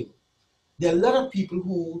were having. There are a lot of people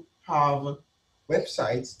who have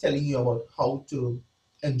websites telling you about how to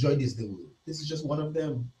enjoy Disney World. This is just one of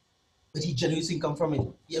them. But he generates income from it.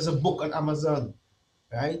 He has a book on Amazon,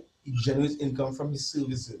 right? He generates income from his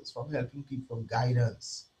services, from helping people, from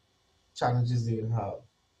guidance, challenges they will have,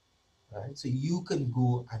 right? So you can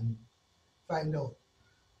go and find out.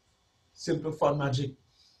 Simple fun magic,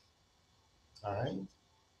 all right?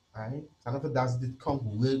 All right. And after that's the discount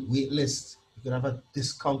wait list. You can have a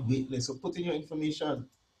discount wait list. So put in your information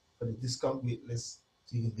for the discount wait list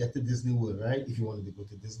so you can get to Disney World, right? If you wanted to go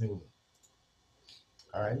to Disney World.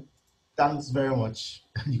 All right. Thanks very much.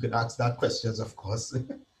 You can ask that questions, of course.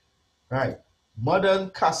 Right. Modern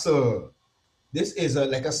Castle. This is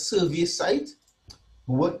like a survey site.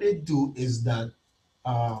 What they do is that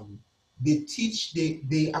they teach,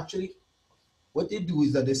 they actually, what they do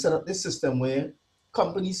is that they set up this system where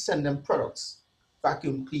companies send them products,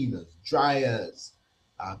 vacuum cleaners, dryers,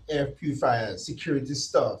 air purifiers, security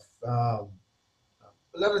stuff, a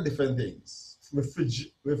lot of different things,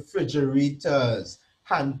 refrigerators,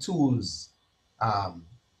 hand tools,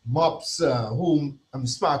 mops,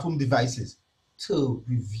 smart home devices to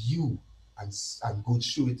review and go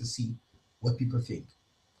through it to see what people think.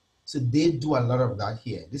 So they do a lot of that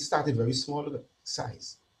here. This started very small, look at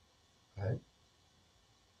size, right?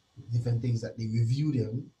 Different things that they review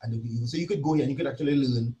them, and so you could go here and you could actually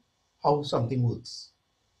learn how something works,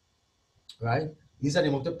 right? These are the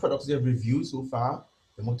amount of products they have reviewed so far,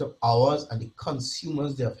 the amount of hours, and the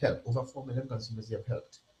consumers they have helped. Over 4 million consumers they have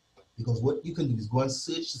helped. Because what you can do is go and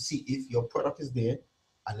search to see if your product is there,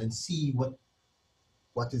 and then see what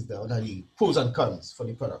is the pros and cons for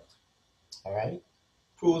the product. All right,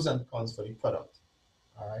 pros and cons for the product.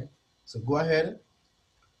 All right, so go ahead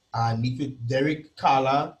and meet with Derek,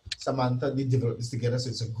 Carla, Samantha. They developed this together, so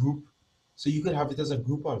it's a group. So you can have it as a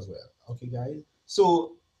group as well. Okay, guys.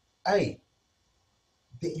 So,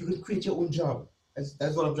 you can create your own job.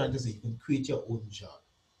 That's what I'm trying to say. You can create your own job.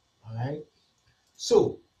 All right.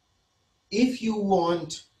 So, if you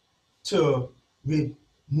want to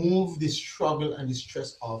remove the struggle and the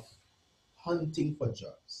stress of hunting for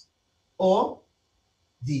jobs, or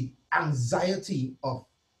the anxiety of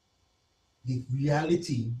the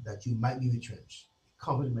reality that you might be retrenched, the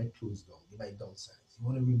company might close down, they might downsize. You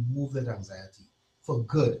want to remove that anxiety for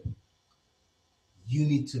good. You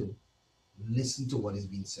need to listen to what is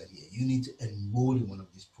being said here. You need to enroll in one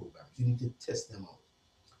of these programs. You need to test them out.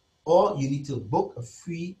 Or you need to book a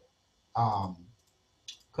free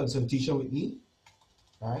consultation with me,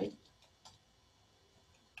 right?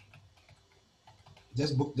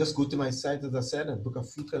 Just go to my site, as I said, and book a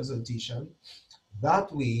free consultation.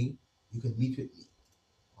 That way, you can meet with me,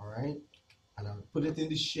 all right? And I'll put it in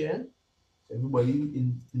the share. So everybody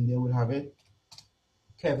in there will have it.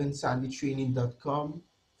 kevinsandytraining.com/,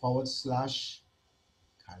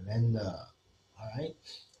 calendar. All right.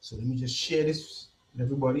 So let me just share this with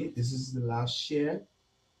everybody. This is the last share.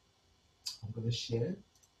 I'm gonna share.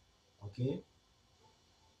 Okay.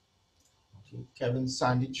 Okay.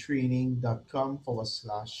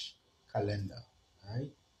 kevinsandytraining.com/calendar. All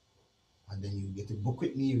right. And then you get to book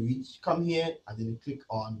with me. You come here, and then you click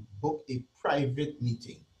on book a private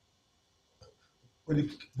meeting. When you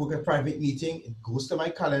book a private meeting, it goes to my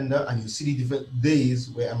calendar, and you see the different days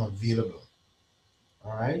where I'm available.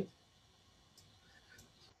 All right.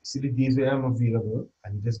 See the days where I'm available,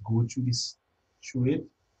 and you just go through this, through it,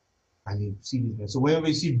 and you see this. So whenever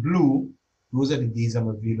you see blue, those are the days I'm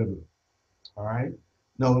available. All right.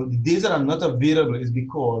 Now the days that I'm not available is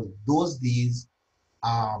because those days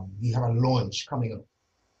we have a launch coming up.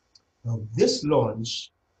 Now this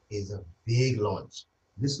launch is a big launch.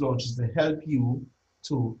 This launch is to help you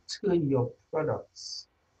to turn your products,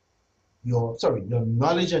 your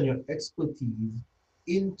knowledge and your expertise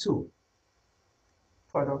into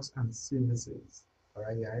products and services. All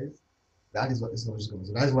right, guys. That is what this launch is going to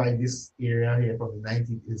do. So that's why this area here from the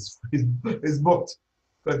 19th is booked.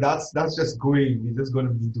 Because that's just going. We're just going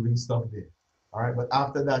to be doing stuff there. All right. But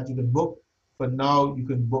after that, you can book. For now, you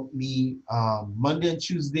can book me Monday and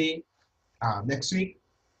Tuesday next week.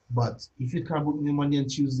 But if you can't book me Monday and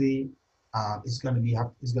Tuesday, it's gonna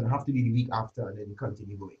have to be the week after, and then you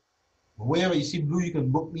continue going. But wherever you see blue, you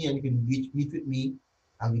can book me and you can meet with me,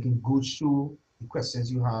 and we can go through the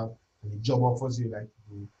questions you have and the job offers you like to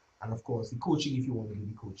do, and of course the coaching if you want to do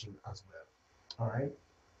the coaching as well. All right.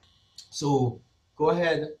 So go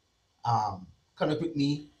ahead, connect with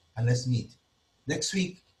me and let's meet. Next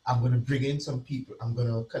week, I'm going to bring in some people. I'm going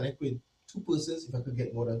to connect with two persons. If I could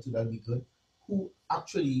get more than two, that'd be good. Who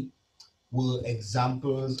actually were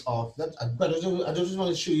examples of that. But I don't just want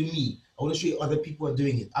to show you me. I want to show you other people are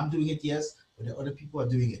doing it. I'm doing it, yes, but the other people are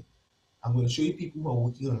doing it. I'm going to show you people who are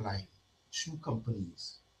working online, true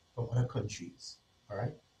companies from other countries, all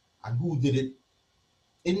right, and who did it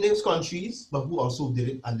in those countries, but who also did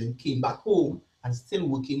it and then came back home and still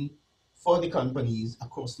working for the companies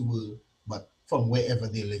across the world, but from wherever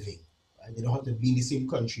they're living. Right? They don't have to be in the same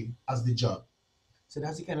country as the job. So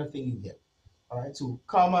that's the kind of thing you get. All right. So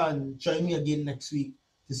come and join me again next week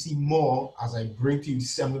to see more as I bring to you.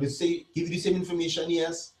 I'm going to say, give you the same information,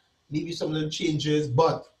 yes, maybe some little changes,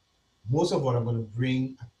 but most of all, I'm going to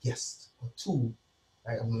bring a guest or two.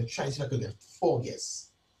 Right? I'm going to try to see if I can get 4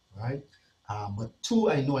 guests. Right? But 2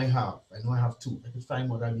 I know I have. I know I have 2. If I could find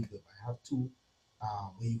more, that'd be good. I have 2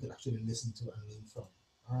 where you can actually listen to and learn from.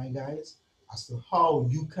 All right, guys? As to how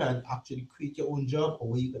you can actually create your own job or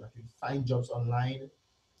where you can actually find jobs online.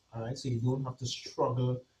 All right, so you don't have to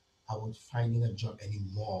struggle about finding a job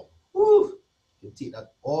anymore. Woo! You take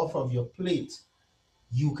that off of your plate.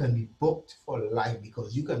 You can be booked for life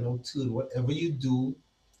because you can now turn whatever you do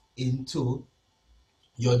into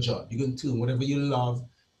your job. You can turn whatever you love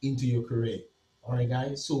into your career. All right,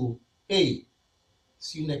 guys. So, hey,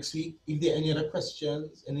 see you next week. If there are any other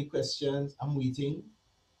questions, I'm waiting.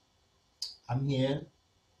 I'm here.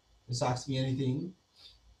 Just ask me anything,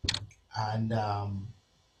 and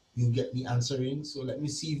you get me answering. So let me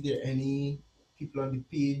see if there are any people on the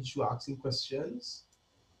page who are asking questions.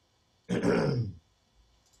 Mm-hmm.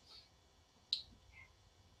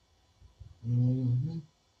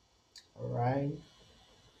 All right.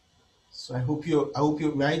 So I hope you're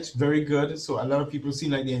right. Very good. So a lot of people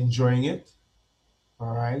seem like they're enjoying it.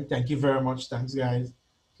 All right. Thank you very much. Thanks, guys.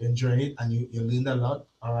 You're enjoying it and you learned a lot.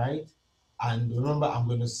 All right. And remember, I'm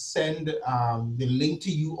going to send the link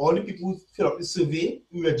to you. All the people who fill up the survey,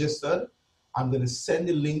 who registered, I'm going to send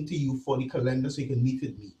the link to you for the calendar so you can meet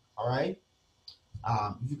with me. All right.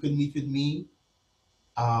 If you can meet with me,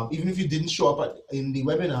 even if you didn't show up in the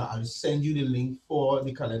webinar, I'll send you the link for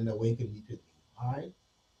the calendar where you can meet with me. All right.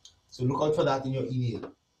 So look out for that in your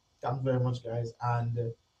email. Thanks very much, guys.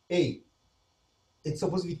 And hey, it's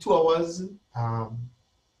supposed to be 2 hours.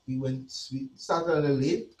 We started a little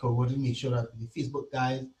late because we wanted to make sure that the Facebook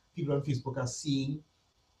guys, people on Facebook are seeing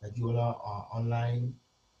that you all are online.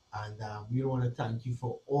 And we want to thank you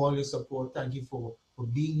for all your support. Thank you for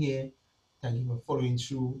being here. Thank you for following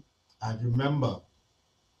through. And remember,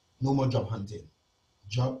 no more job hunting,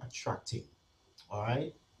 job attracting. All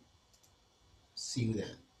right. See you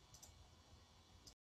then.